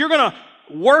you're gonna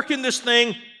work in this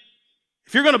thing,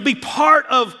 if you're gonna be part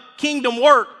of kingdom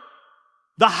work,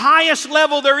 the highest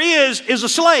level there is a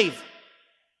slave.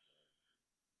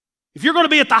 If you're gonna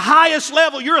be at the highest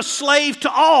level, you're a slave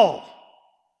to all.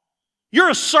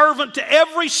 You're a servant to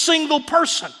every single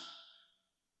person.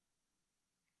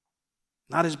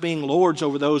 Not as being lords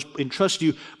over those who entrust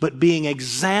you, but being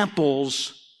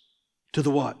examples to the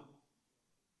what?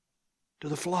 To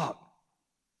the flock.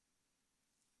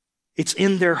 It's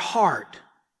in their heart.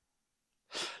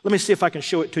 Let me see if I can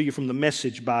show it to you from the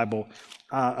Message Bible.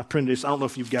 I printed this. I don't know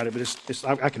if you've got it,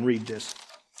 but I can read this.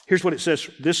 Here's what it says.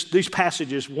 These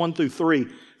passages 1 through 3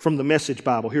 from the Message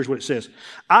Bible. Here's what it says.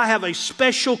 I have a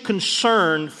special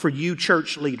concern for you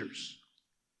church leaders.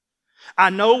 I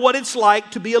know what it's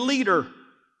like to be a leader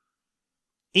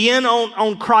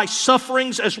on Christ's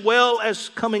sufferings as well as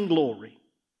coming glory.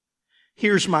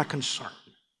 Here's my concern.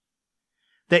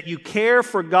 That you care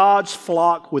for God's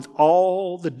flock with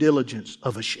all the diligence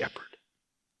of a shepherd.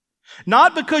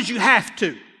 Not because you have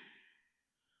to,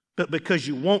 but because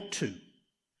you want to.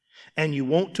 And you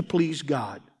want to please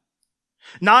God.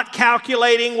 Not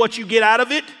calculating what you get out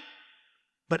of it,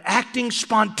 but acting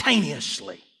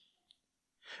spontaneously.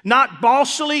 Not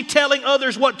bossily telling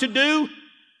others what to do,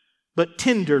 but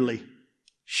tenderly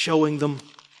showing them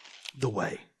the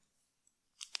way.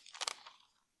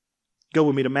 Go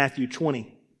with me to Matthew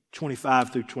 20,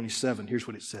 25 through 27. Here's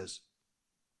what it says.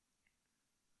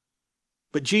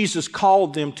 But Jesus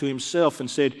called them to himself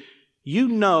and said, you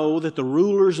know that the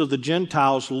rulers of the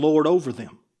Gentiles lord over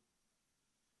them,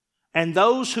 and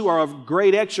those who are of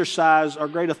great exercise or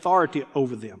great authority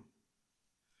over them.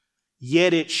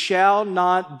 Yet it shall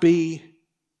not be.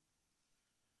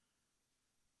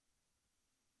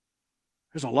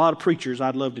 There's a lot of preachers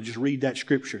I'd love to just read that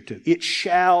scripture to. It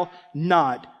shall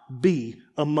not be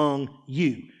among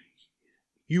you.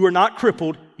 You are not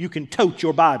crippled. You can tote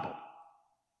your Bible.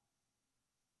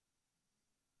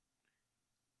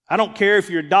 I don't care if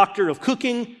you're a doctor of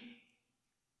cooking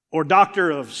or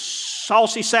doctor of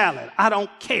saucy salad. I don't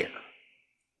care.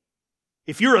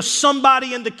 If you're a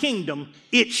somebody in the kingdom,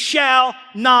 it shall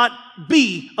not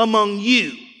be among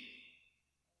you.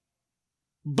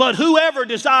 But whoever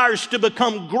desires to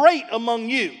become great among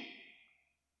you.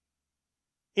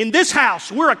 In this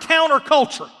house, we're a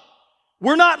counterculture.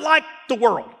 We're not like the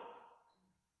world.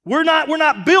 We're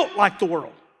not built like the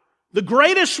world. The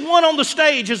greatest one on the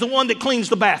stage is the one that cleans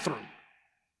the bathroom.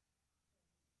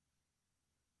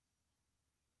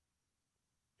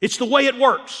 It's the way it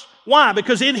works. Why?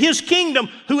 Because in his kingdom,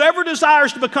 whoever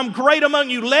desires to become great among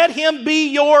you, let him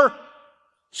be your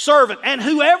servant. And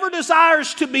whoever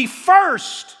desires to be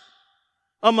first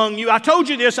among you, I told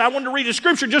you this, I wanted to read the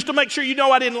scripture just to make sure you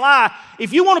know I didn't lie.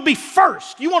 If you want to be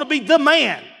first, you want to be the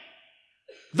man,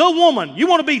 the woman, you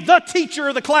want to be the teacher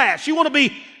of the class, you want to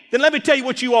be, then let me tell you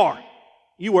what you are.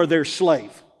 You are their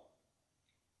slave.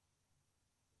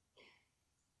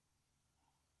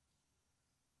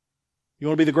 You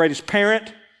want to be the greatest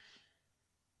parent,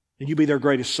 then you be their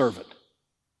greatest servant.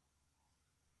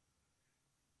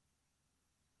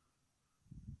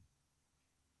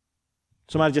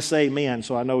 Somebody just say amen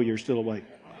so I know you're still awake.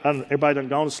 Everybody done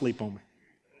gone to sleep on me.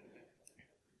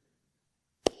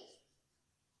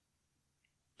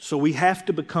 So we have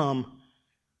to become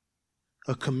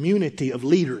a community of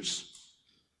leaders.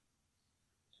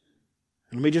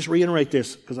 And let me just reiterate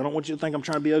this because I don't want you to think I'm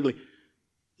trying to be ugly.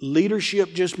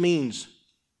 Leadership just means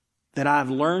that I've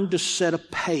learned to set a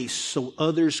pace so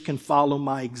others can follow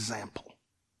my example.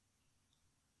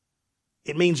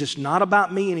 It means it's not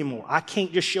about me anymore. I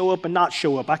can't just show up and not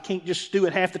show up. I can't just do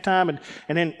it half the time and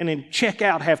then check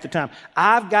out half the time.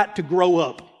 I've got to grow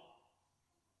up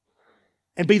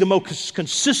and be the most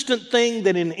consistent thing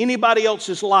that in anybody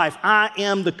else's life. I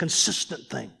am the consistent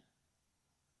thing.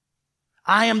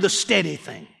 I am the steady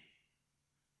thing.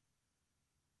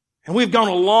 And we've gone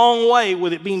a long way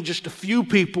with it being just a few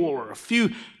people or a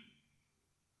few.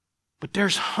 But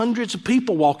there's hundreds of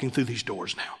people walking through these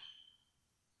doors now.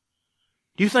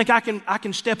 Do you think I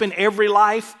can step in every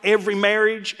life, every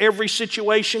marriage, every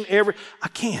situation, I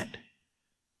can't.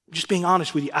 Just being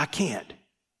honest with you, I can't.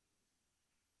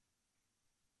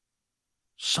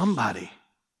 Somebody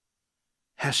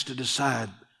has to decide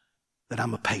that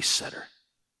I'm a pace setter.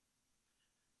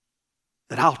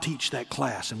 That I'll teach that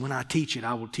class, and when I teach it,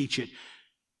 I will teach it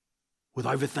with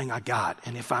everything I got.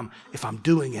 And if I'm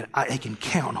doing it, they can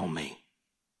count on me.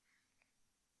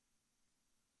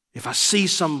 If I see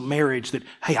some marriage that,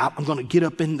 hey, I'm going to get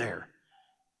up in there.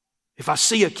 If I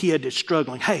see a kid that's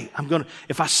struggling, hey,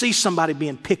 if I see somebody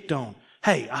being picked on,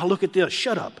 hey, I look at this,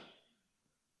 shut up.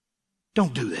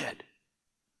 Don't do that.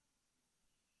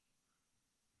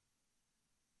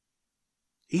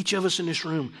 Each of us in this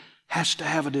room has to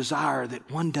have a desire that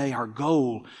one day our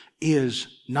goal is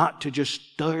not to just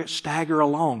stagger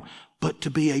along, but to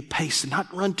be a pace,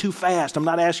 not run too fast. I'm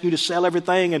not asking you to sell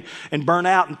everything and burn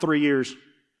out in 3 years.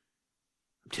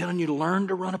 I'm telling you to learn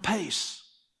to run a pace,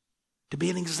 to be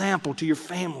an example to your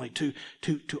family, to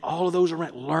all of those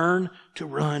around. Learn to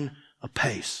run a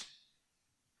pace.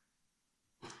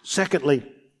 Secondly,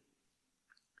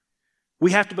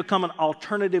 we have to become an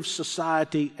alternative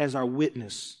society as our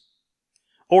witness,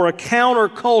 or a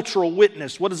countercultural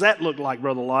witness. What does that look like,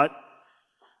 Brother Lott?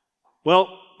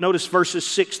 Well, notice verses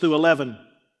 6 through 11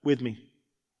 with me.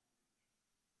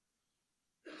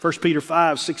 1 Peter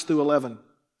 5, 6 through 11.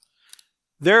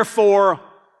 Therefore,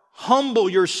 humble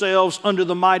yourselves under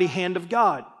the mighty hand of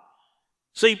God.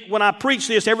 See, when I preach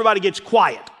this, everybody gets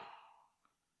quiet.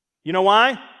 You know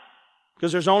why?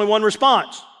 Because there's only one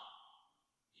response.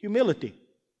 Humility.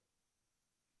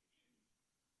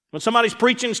 When somebody's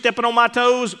preaching, stepping on my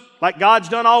toes, like God's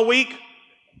done all week,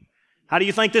 how do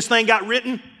you think this thing got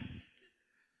written?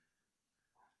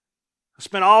 I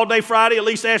spent all day Friday.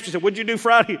 Elise asked me, said, what'd you do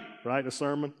Friday? Write a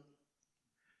sermon.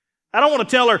 I don't want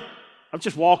to tell her, I'm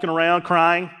just walking around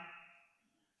crying,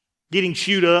 getting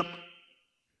chewed up.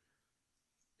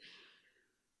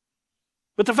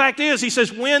 But the fact is, he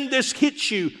says, when this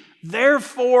hits you,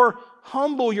 therefore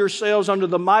humble yourselves under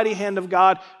the mighty hand of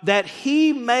God, that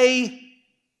He may...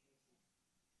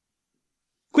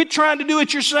 Quit trying to do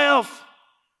it yourself.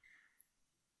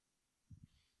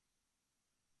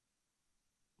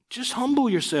 Just humble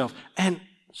yourself and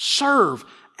serve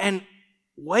and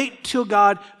wait till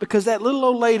God, because that little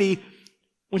old lady,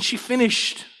 when she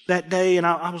finished that day, and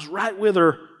I was right with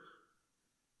her, as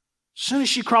soon as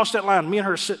she crossed that line, me and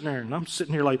her are sitting there, and I'm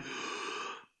sitting here like,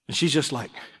 and she's just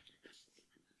like,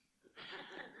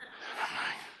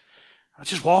 I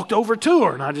just walked over to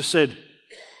her and I just said,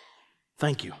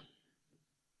 thank you.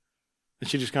 And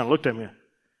she just kind of looked at me.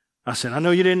 I said, I know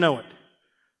you didn't know it.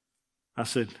 I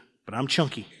said, but I'm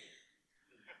chunky.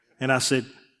 And I said,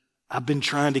 I've been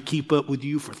trying to keep up with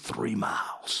you for 3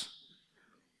 miles.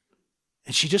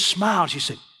 And she just smiled. She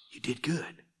said, you did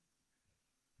good.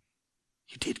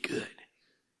 You did good.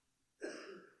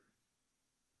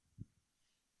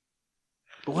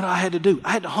 But what I had to do,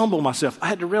 I had to humble myself. I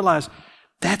had to realize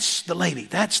that's the lady.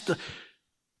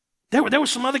 There were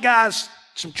some other guys,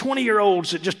 some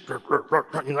 20-year-olds that just,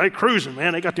 they cruising,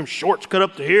 man. They got them shorts cut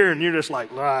up to here, and you're just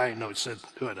like, I ain't no sense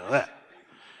doing that.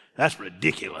 That's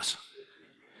ridiculous.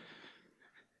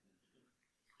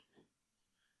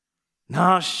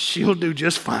 No, she'll do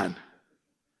just fine.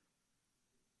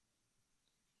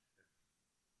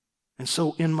 And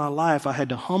so in my life, I had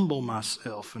to humble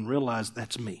myself and realize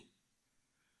that's me.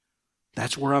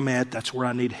 That's where I'm at. That's where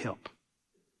I need help.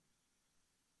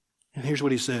 And here's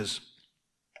what he says.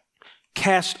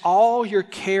 Cast all your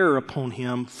care upon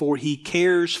Him, for He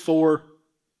cares for...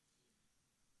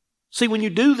 See, when you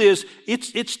do this,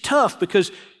 it's tough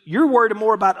because you're worried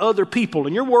more about other people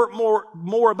and you're worried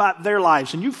more about their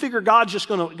lives, and you figure God's just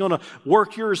going to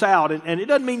work yours out. And it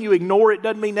doesn't mean you ignore it,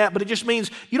 doesn't mean that, but it just means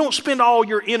you don't spend all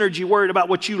your energy worried about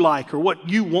what you like or what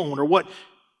you want or what...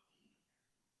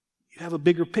 You have a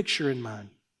bigger picture in mind.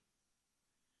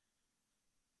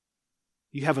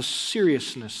 You have a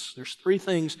seriousness. There's 3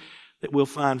 things that we'll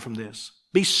find from this.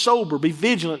 Be sober, be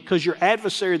vigilant, because your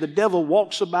adversary, the devil,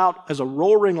 walks about as a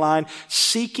roaring lion,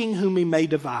 seeking whom he may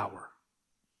devour.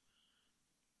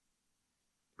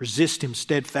 Resist him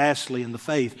steadfastly in the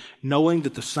faith, knowing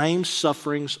that the same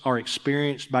sufferings are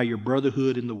experienced by your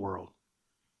brotherhood in the world.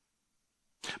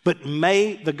 But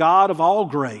may the God of all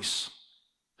grace,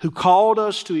 who called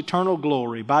us to eternal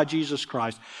glory by Jesus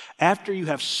Christ, after you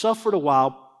have suffered a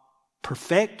while,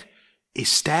 perfect,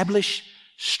 establish,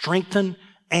 strengthen,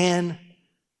 and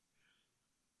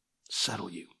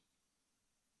settle you.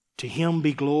 To Him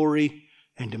be glory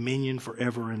and dominion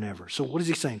forever and ever. So what is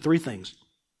he saying? 3 things.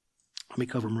 Let me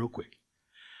cover them real quick.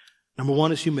 Number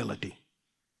 1 is humility.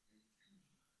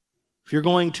 If you're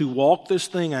going to walk this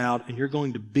thing out and you're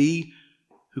going to be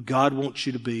who God wants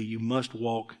you to be, you must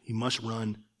walk, you must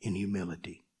run in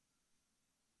humility.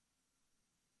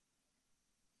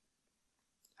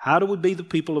 How do we be the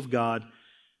people of God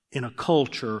in a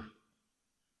culture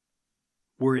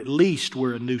where at least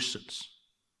we're a nuisance?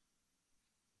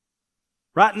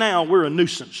 Right now, we're a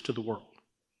nuisance to the world.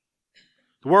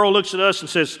 The world looks at us and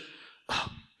says,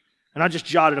 oh, and I just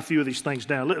jotted a few of these things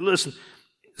down. Listen,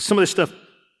 some of this stuff,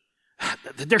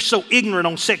 they're so ignorant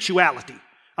on sexuality.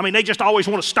 I mean, they just always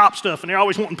want to stop stuff, and they're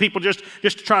always wanting people just to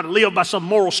try to live by some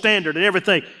moral standard and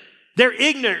everything. They're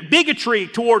ignorant, bigotry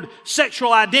toward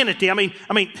sexual identity. I mean,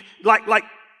 like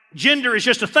gender is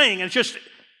just a thing, and it's just,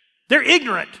 they're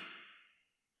ignorant.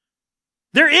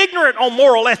 They're ignorant on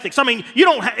moral ethics. I mean, it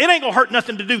ain't going to hurt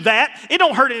nothing to do that. It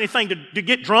don't hurt anything to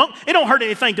get drunk. It don't hurt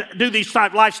anything to do these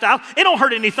type lifestyles. It don't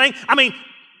hurt anything. I mean,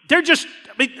 they're just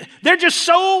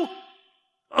so,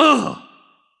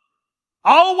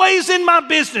 always in my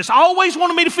business, always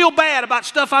wanting me to feel bad about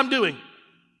stuff I'm doing.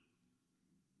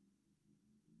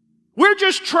 We're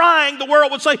just trying, the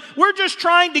world would say, we're just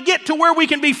trying to get to where we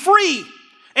can be free.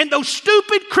 And those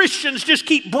stupid Christians just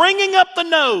keep bringing up the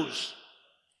nose.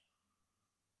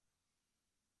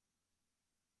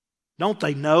 Don't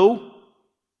they know?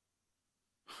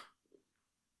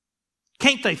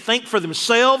 Can't they think for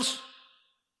themselves?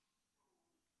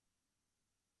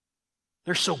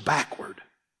 They're so backward.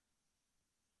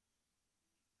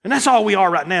 And that's all we are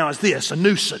right now is this, a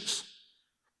nuisance.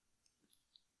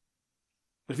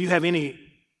 But if you have any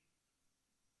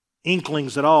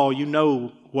inklings at all, you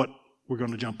know what we're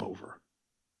going to jump over.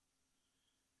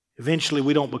 Eventually,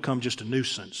 we don't become just a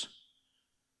nuisance.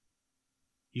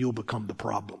 You'll become the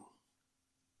problem.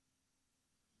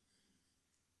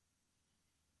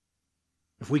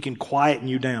 If we can quieten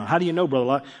you down. How do you know, Brother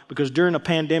Lott? Because during a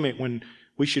pandemic when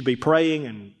we should be praying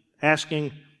and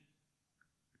asking,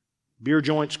 beer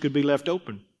joints could be left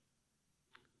open.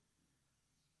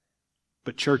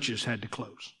 But churches had to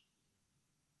close.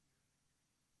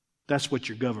 That's what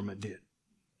your government did.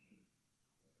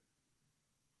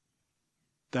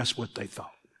 That's what they thought.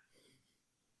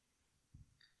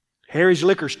 Harry's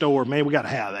Liquor Store, man, we got to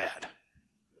have that.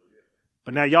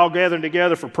 But now y'all gathering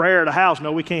together for prayer at a house,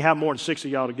 no, we can't have more than 6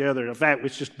 of y'all together. In fact,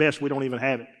 it's just best we don't even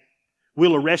have it.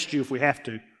 We'll arrest you if we have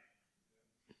to.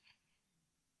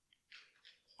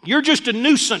 You're just a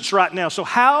nuisance right now. So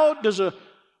how does a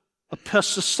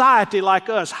society like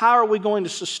us, how are we going to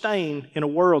sustain in a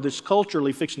world that's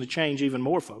culturally fixing to change even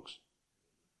more, folks?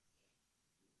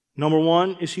 Number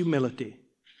one is humility.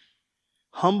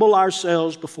 Humble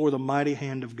ourselves before the mighty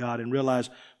hand of God and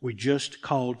realize we're just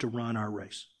called to run our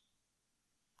race.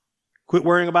 Quit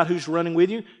worrying about who's running with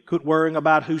you. Quit worrying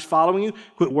about who's following you.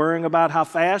 Quit worrying about how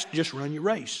fast. Just run your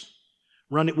race.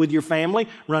 Run it with your family.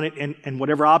 Run it and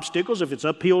whatever obstacles. If it's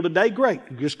uphill today, great.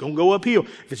 You're just going to go uphill.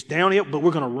 If it's downhill, but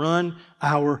we're going to run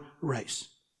our race.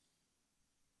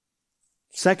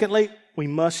 Secondly, we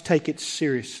must take it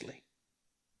seriously.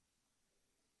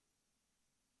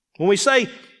 When we say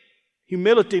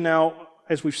humility now,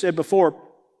 as we've said before,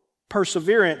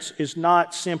 perseverance is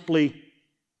not simply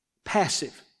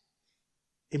passive.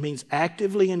 It means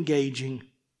actively engaging,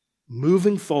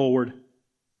 moving forward,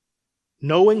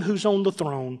 knowing who's on the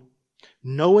throne,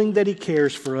 knowing that He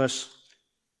cares for us.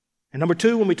 And number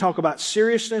two, when we talk about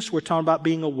seriousness, we're talking about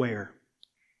being aware.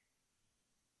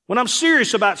 When I'm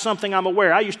serious about something, I'm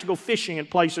aware. I used to go fishing in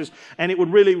places, and it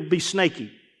would really be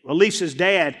snaky. Elisa's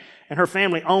dad and her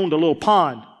family owned a little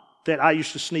pond that I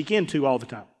used to sneak into all the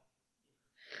time.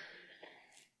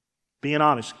 Being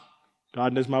honest,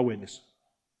 God is my witness.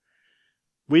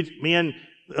 Me and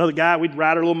the other guy, we'd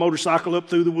ride our little motorcycle up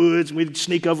through the woods, and we'd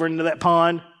sneak over into that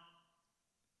pond.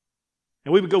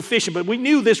 And we would go fishing, but we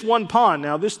knew this one pond.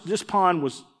 Now, this pond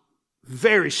was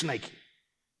very snaky.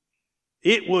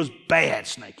 It was bad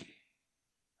snaky.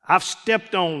 I've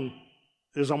stepped on,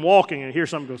 as I'm walking, and hear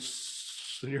something go,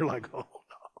 and you're like, oh, no.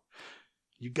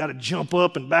 You got to jump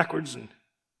up and backwards. And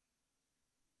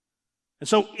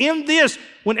so in this,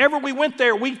 whenever we went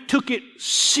there, we took it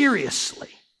seriously.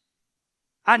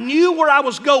 I knew where I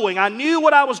was going. I knew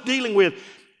what I was dealing with.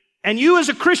 And you as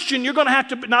a Christian, you're going to have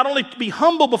to not only be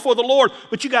humble before the Lord,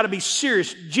 but you got to be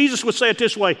serious. Jesus would say it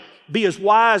this way, be as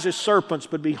wise as serpents,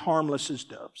 but be harmless as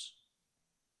doves.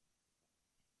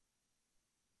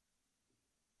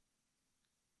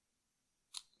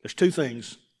 There's two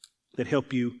things that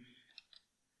help you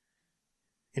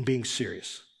in being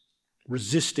serious.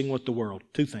 Resisting what the world.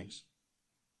 Two things.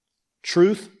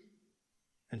 Truth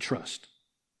and trust.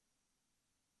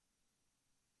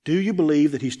 Do you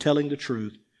believe that He's telling the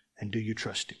truth, and do you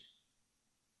trust Him?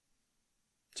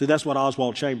 See, that's what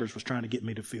Oswald Chambers was trying to get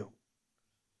me to feel.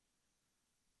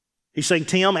 He's saying,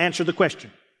 Tim, answer the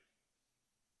question.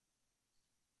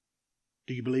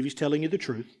 Do you believe He's telling you the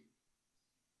truth?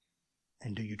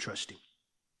 And do you trust Him?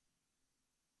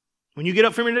 When you get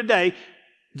up from here today,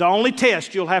 the only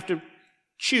test you'll have to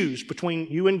choose between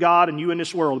you and God and you and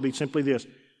this world will be simply this: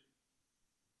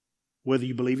 whether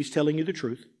you believe He's telling you the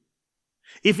truth.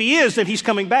 If He is, then He's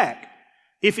coming back.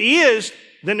 If He is,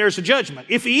 then there's a judgment.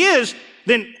 If He is,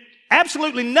 then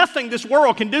absolutely nothing this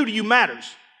world can do to you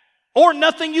matters. Or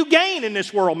nothing you gain in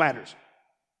this world matters.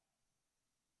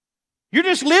 You're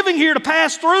just living here to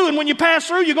pass through, and when you pass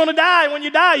through, you're going to die. And when you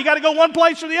die, you got to go one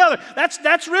place or the other.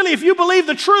 That's really, if you believe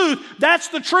the truth, that's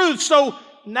the truth. So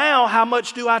now, how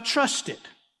much do I trust it?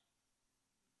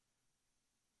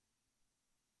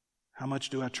 How much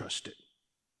do I trust it?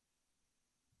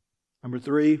 Number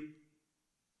 3,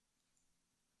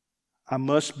 I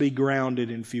must be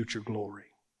grounded in future glory.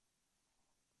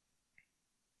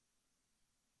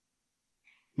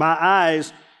 My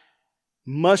eyes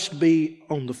must be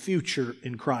on the future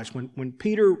in Christ. When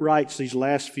Peter writes these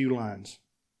last few lines,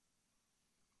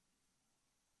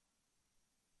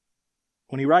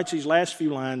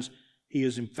 he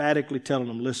is emphatically telling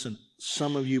them, listen,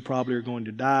 some of you probably are going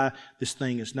to die. This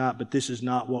thing is not, but this is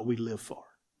not what we live for.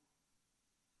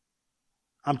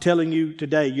 I'm telling you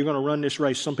today, you're going to run this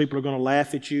race. Some people are going to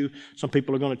laugh at you. Some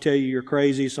people are going to tell you you're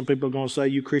crazy. Some people are going to say,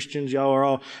 you Christians, y'all are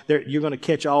all, you're going to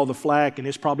catch all the flack, and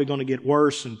it's probably going to get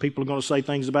worse, and people are going to say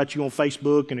things about you on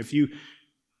Facebook, and if you...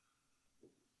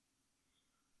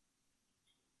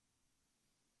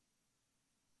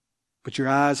 But your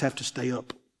eyes have to stay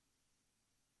up.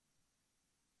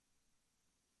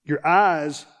 Your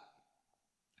eyes,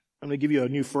 I'm going to give you a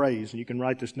new phrase, and you can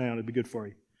write this down. It'll be good for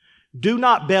you. Do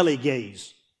not belly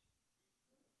gaze.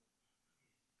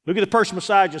 Look at the person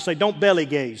beside you and say, don't belly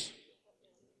gaze.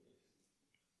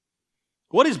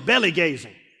 What is belly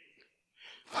gazing?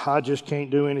 I just can't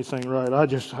do anything right.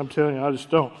 I'm telling you, I just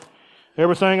don't.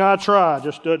 Everything I try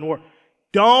just doesn't work.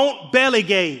 Don't belly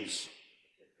gaze.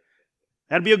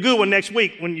 That'd be a good one next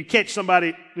week when you catch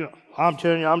somebody, I'm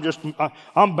telling you,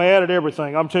 I'm bad at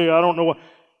everything. I'm telling you, I don't know what.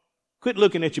 Quit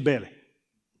looking at your belly.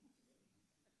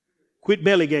 Quit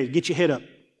belly gaze. Get your head up.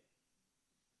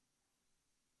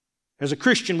 As a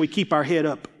Christian, we keep our head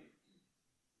up.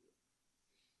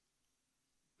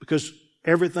 Because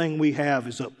everything we have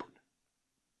is upward.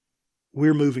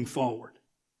 We're moving forward.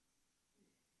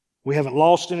 We haven't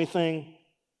lost anything.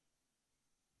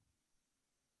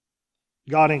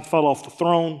 God ain't fell off the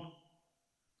throne.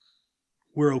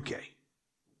 We're okay.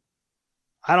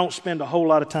 I don't spend a whole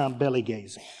lot of time belly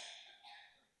gazing.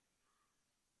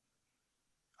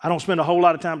 I don't spend a whole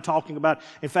lot of time talking about,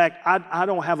 in fact, I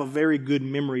don't have a very good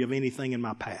memory of anything in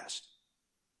my past.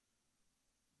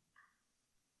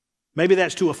 Maybe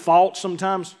that's to a fault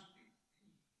sometimes.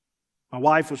 My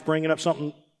wife was bringing up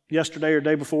something yesterday or the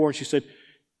day before, and she said,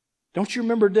 don't you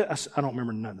remember that? I said, I don't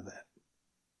remember none of that.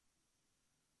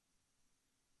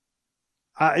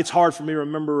 It's hard for me to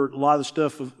remember a lot of the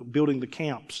stuff of building the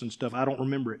camps and stuff. I don't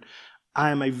remember it. I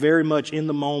am a very much in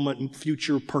the moment and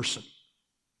future person.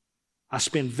 I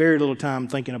spend very little time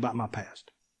thinking about my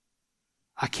past.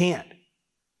 I can't.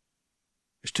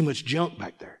 There's too much junk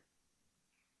back there.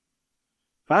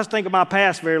 If I was thinking of my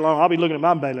past very long, I'll be looking at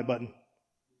my belly button.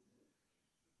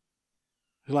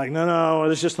 It's like, no,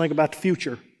 let's just think about the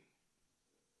future.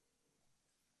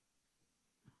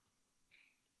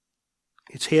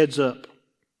 It's heads up.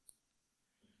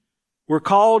 We're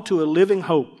called to a living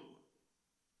hope.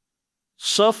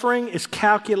 Suffering is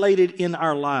calculated in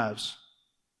our lives.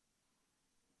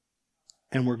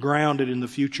 And we're grounded in the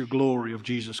future glory of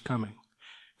Jesus coming.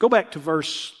 Go back to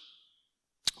verse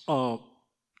 10.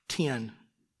 And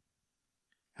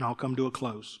I'll come to a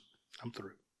close. I'm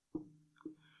through.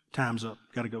 Time's up.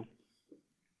 Got to go.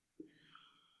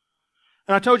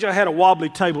 And I told you I had a wobbly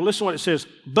table. Listen to what it says.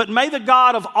 But may the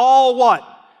God of all what?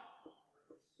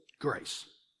 Grace.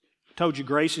 I told you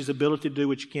grace is the ability to do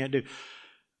what you can't do.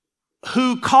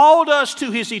 Who called us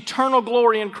to His eternal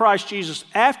glory in Christ Jesus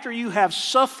after you have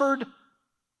suffered.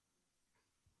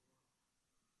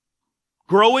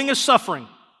 Growing is suffering.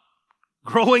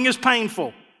 Growing is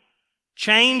painful.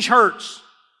 Change hurts.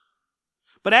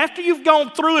 But after you've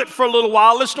gone through it for a little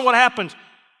while, listen to what happens.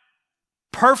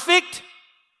 Perfect,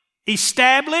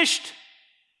 established,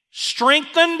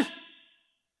 strengthened,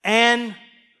 and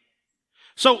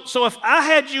so if I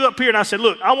had you up here and I said,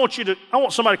 look, I want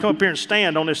somebody to come up here and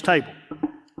stand on this table.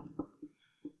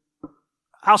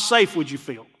 How safe would you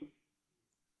feel?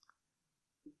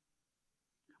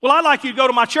 Well, I'd like you to go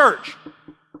to my church.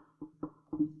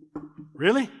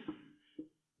 Really?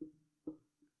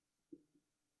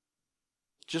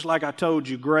 Just like I told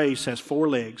you, grace has 4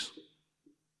 legs.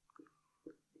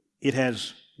 It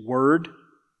has word,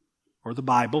 or the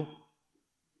Bible,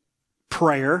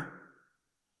 prayer,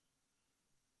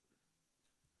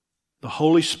 the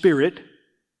Holy Spirit.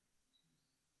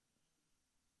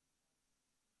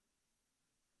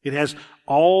 It has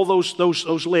all those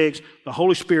legs, the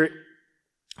Holy Spirit,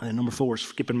 and then number 4 is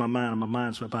skipping my mind, my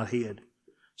mind's about head.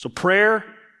 So prayer,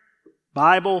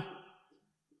 Bible,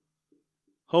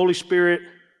 Holy Spirit.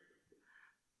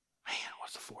 Man,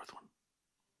 what's the 4th one?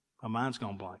 My mind's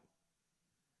gone blank.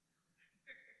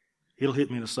 It'll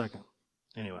hit me in a second.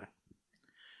 Anyway.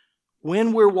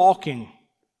 When we're walking,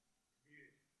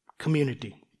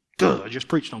 community. I just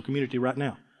preached on community right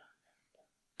now.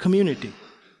 Community.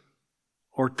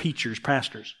 Or teachers,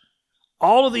 pastors.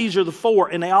 All of these are the 4,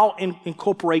 and they all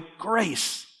incorporate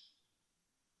grace.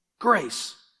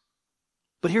 Grace.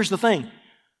 But here's the thing.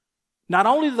 Not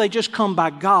only do they just come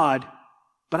by God,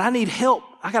 but I need help.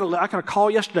 I got a call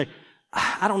yesterday.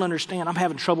 I don't understand. I'm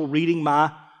having trouble reading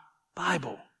my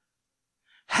Bible.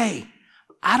 Hey,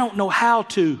 I don't know how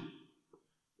to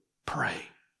pray.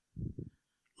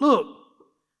 Look,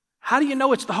 how do you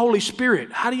know it's the Holy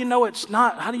Spirit? How do you know it's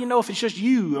not? How do you know if it's just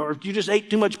you or if you just ate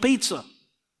too much pizza?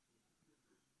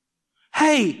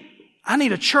 Hey, I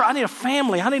need a church. I need a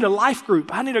family. I need a life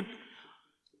group.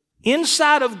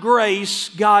 Inside of grace,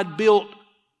 God built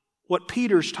what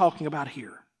Peter's talking about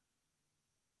here.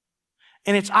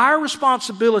 And it's our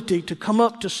responsibility to come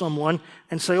up to someone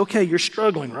and say, okay, you're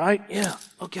struggling, right? Yeah,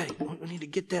 okay, we need to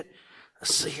get that.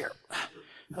 Let's see here.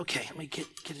 Okay, let me get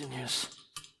in this.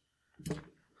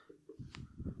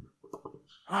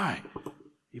 All right,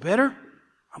 you better?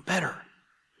 I'm better.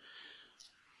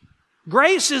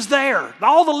 Grace is there.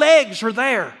 All the legs are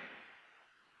there.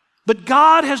 But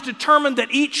God has determined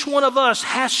that each one of us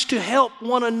has to help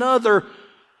one another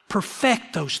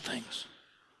perfect those things.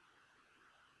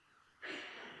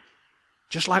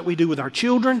 Just like we do with our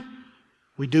children,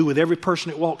 we do with every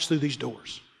person that walks through these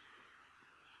doors.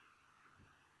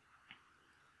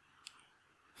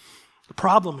 The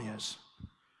problem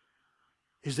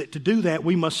is that to do that,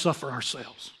 we must suffer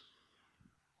ourselves.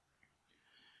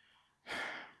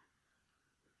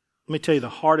 Let me tell you the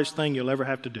hardest thing you'll ever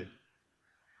have to do.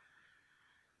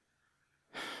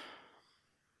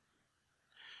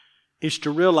 Is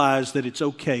to realize that it's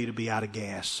okay to be out of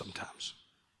gas sometimes.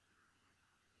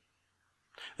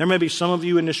 There may be some of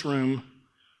you in this room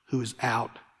who is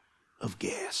out of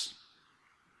gas.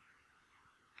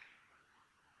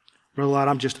 Brother Lott,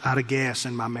 I'm just out of gas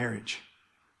in my marriage.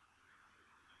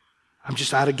 I'm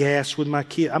just out of gas with my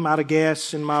kid. I'm out of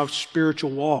gas in my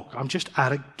spiritual walk. I'm just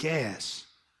out of gas.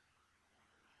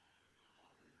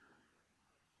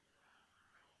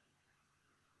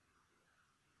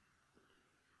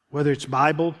 Whether it's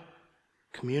Bible,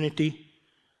 community,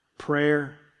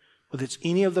 prayer, whether it's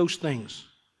any of those things,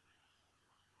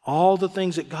 all the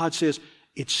things that God says,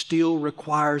 it still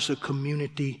requires a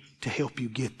community to help you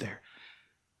get there.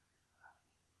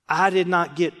 I did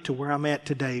not get to where I'm at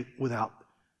today without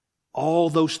all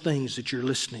those things that you're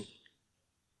listening.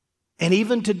 And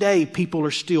even today, people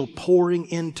are still pouring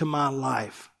into my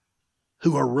life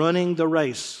who are running the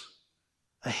race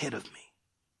ahead of me.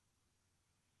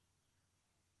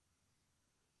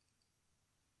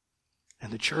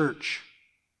 And the church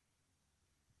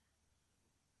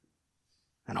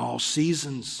and all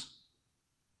seasons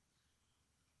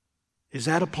is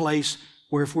at a place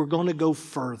where if we're going to go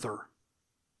further,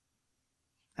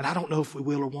 and I don't know if we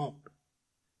will or won't,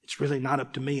 it's really not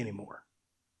up to me anymore.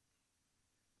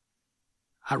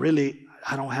 I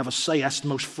don't have a say. That's the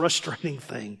most frustrating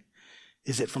thing,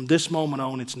 is that from this moment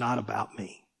on, it's not about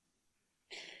me.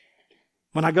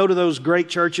 When I go to those great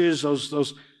churches,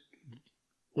 those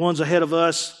ones ahead of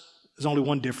us, there's only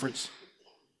one difference.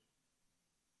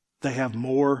 They have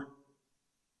more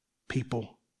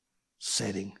people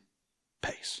setting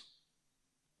pace.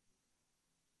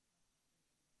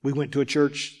 We went to a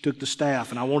church, took the staff,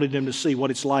 and I wanted them to see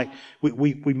what it's like.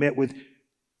 We met with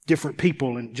different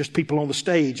people and just people on the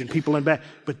stage and people in back,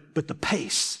 but the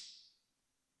pace.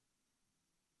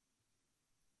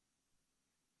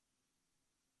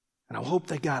 And I hope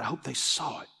they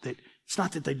saw it, that it's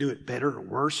not that they do it better or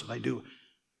worse,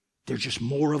 there's just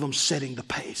more of them setting the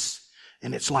pace.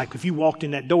 And it's like if you walked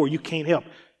in that door, you can't help.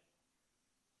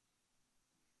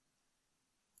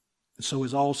 And so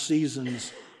as all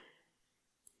seasons,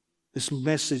 this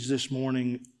message this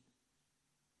morning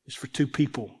is for two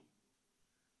people.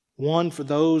 One, for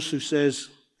those who says,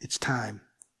 it's time.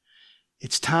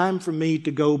 It's time for me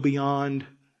to go beyond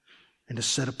and to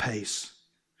set a pace.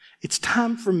 It's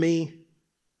time for me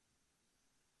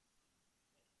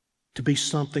to be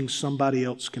something somebody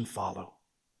else can follow.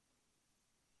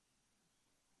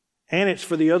 And it's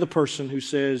for the other person who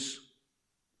says,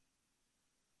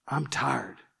 I'm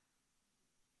tired.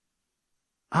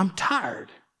 I'm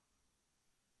tired.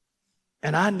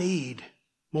 And I need,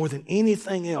 more than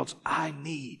anything else, I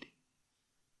need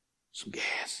some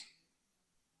gas.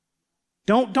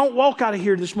 Don't walk out of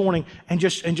here this morning and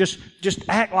just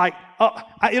act like, oh,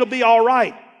 it'll be all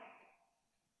right.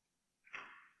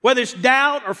 Whether it's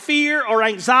doubt or fear or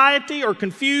anxiety or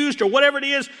confused or whatever it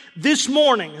is, this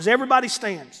morning, as everybody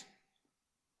stands,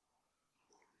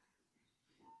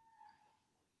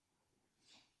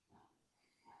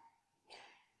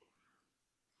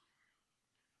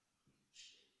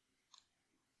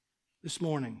 this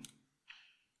morning,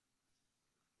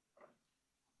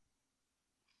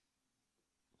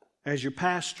 as your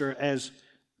pastor, as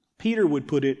Peter would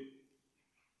put it,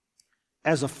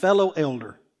 as a fellow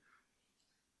elder,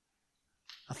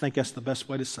 I think that's the best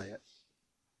way to say it.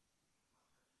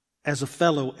 As a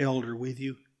fellow elder with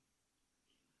you,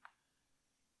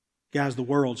 guys, the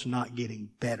world's not getting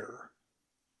better.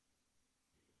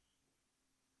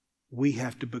 We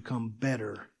have to become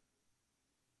better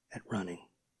at running.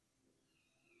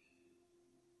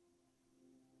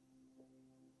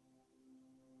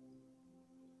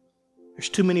 There's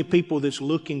too many people that's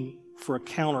looking for a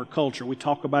counterculture. We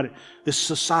talk about it, this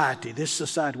society.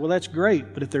 Well, that's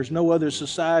great, but if there's no other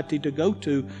society to go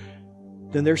to,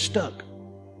 then they're stuck.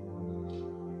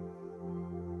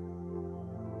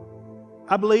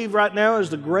 I believe right now is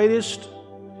the greatest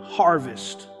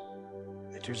harvest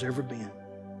that there's ever been.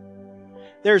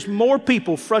 There's more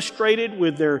people frustrated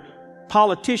with their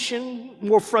politician,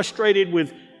 more frustrated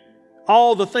with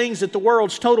all the things that the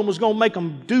world's told them was going to make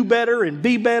them do better and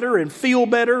be better and feel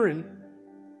better. And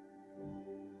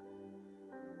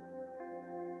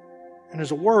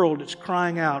there's a world that's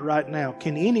crying out right now,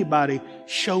 can anybody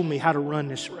show me how to run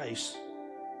this race?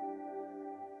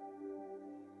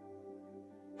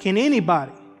 Can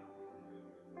anybody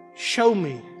show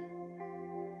me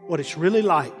what it's really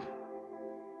like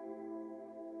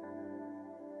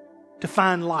to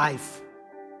find life?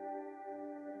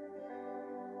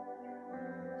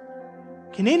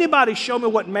 Can anybody show me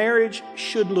what marriage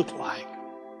should look like?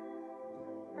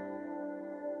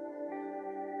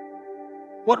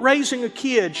 What raising a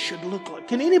kid should look like?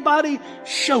 Can anybody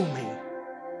show me?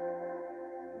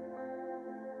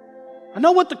 I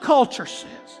know what the culture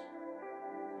says.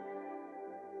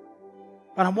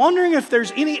 But I'm wondering if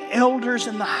there's any elders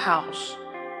in the house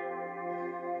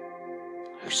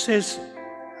who says,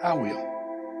 I will.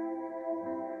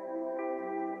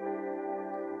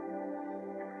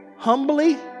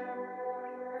 Humbly,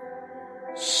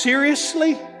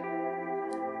 seriously,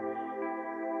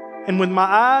 and with my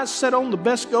eyes set on the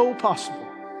best goal possible,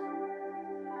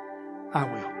 I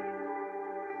will.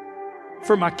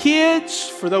 For my kids,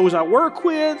 for those I work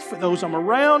with, for those I'm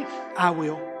around, I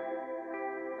will.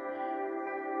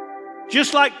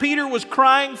 Just like Peter was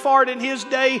crying for it in his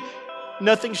day,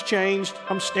 nothing's changed.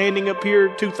 I'm standing up here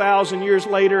 2,000 years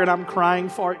later and I'm crying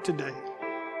for it today.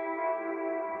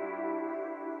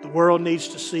 The world needs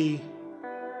to see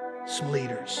some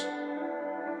leaders.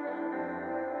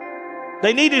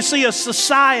 They need to see a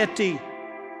society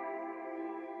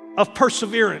of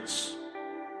perseverance.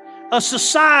 A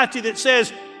society that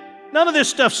says, none of this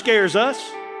stuff scares us.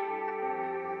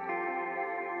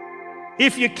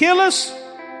 If you kill us,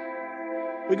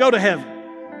 we go to heaven.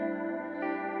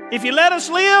 If you let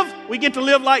us live, we get to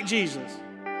live like Jesus.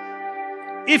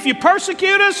 If you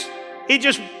persecute us, it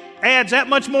just adds that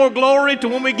much more glory to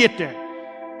when we get there.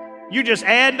 You just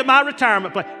add to my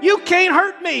retirement plan. You can't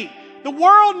hurt me. The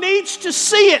world needs to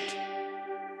see it.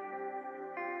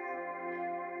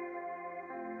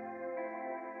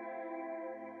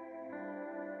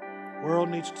 The world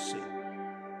needs to see it.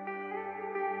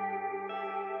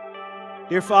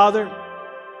 Dear Father,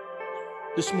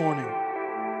 this morning,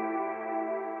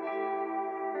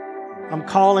 I'm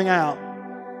calling out.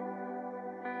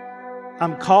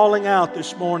 I'm calling out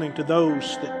this morning to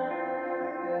those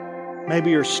that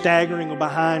maybe are staggering or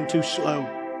behind too slow.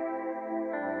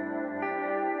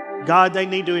 God, they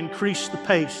need to increase the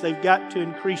pace. They've got to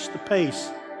increase the pace.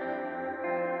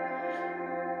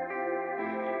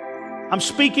 I'm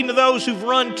speaking to those who've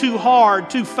run too hard,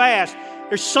 too fast.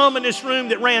 There's some in this room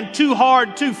that ran too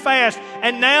hard, too fast,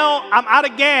 and now I'm out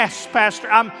of gas, Pastor.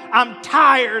 I'm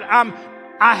tired.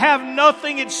 I have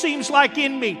nothing, it seems like,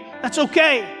 in me. That's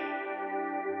okay.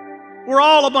 We're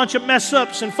all a bunch of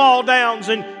mess-ups and fall-downs,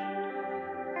 and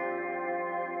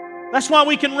that's why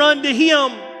we can run to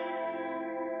Him.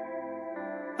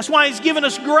 That's why He's given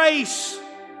us grace,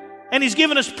 and He's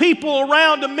given us people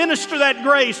around to minister that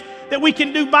grace, that we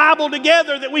can do Bible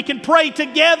together, that we can pray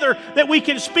together, that we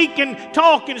can speak and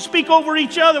talk and speak over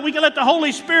each other. We can let the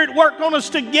Holy Spirit work on us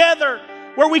together.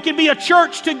 where we can be a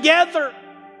church together.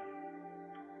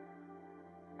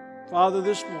 Father,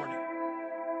 this morning,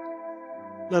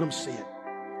 let them see it.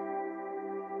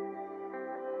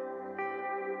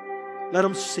 Let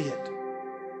them see it.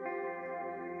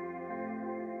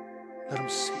 Let them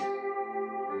see it.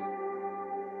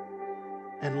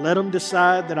 And let them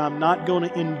decide that I'm not going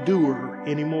to endure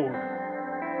anymore,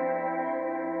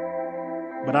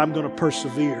 but I'm going to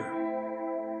persevere.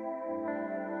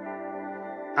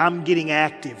 I'm getting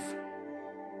active.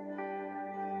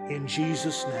 In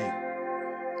Jesus' name,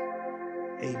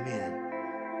 amen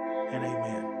and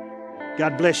amen.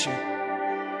 God bless you.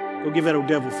 Go give that old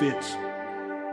devil fits.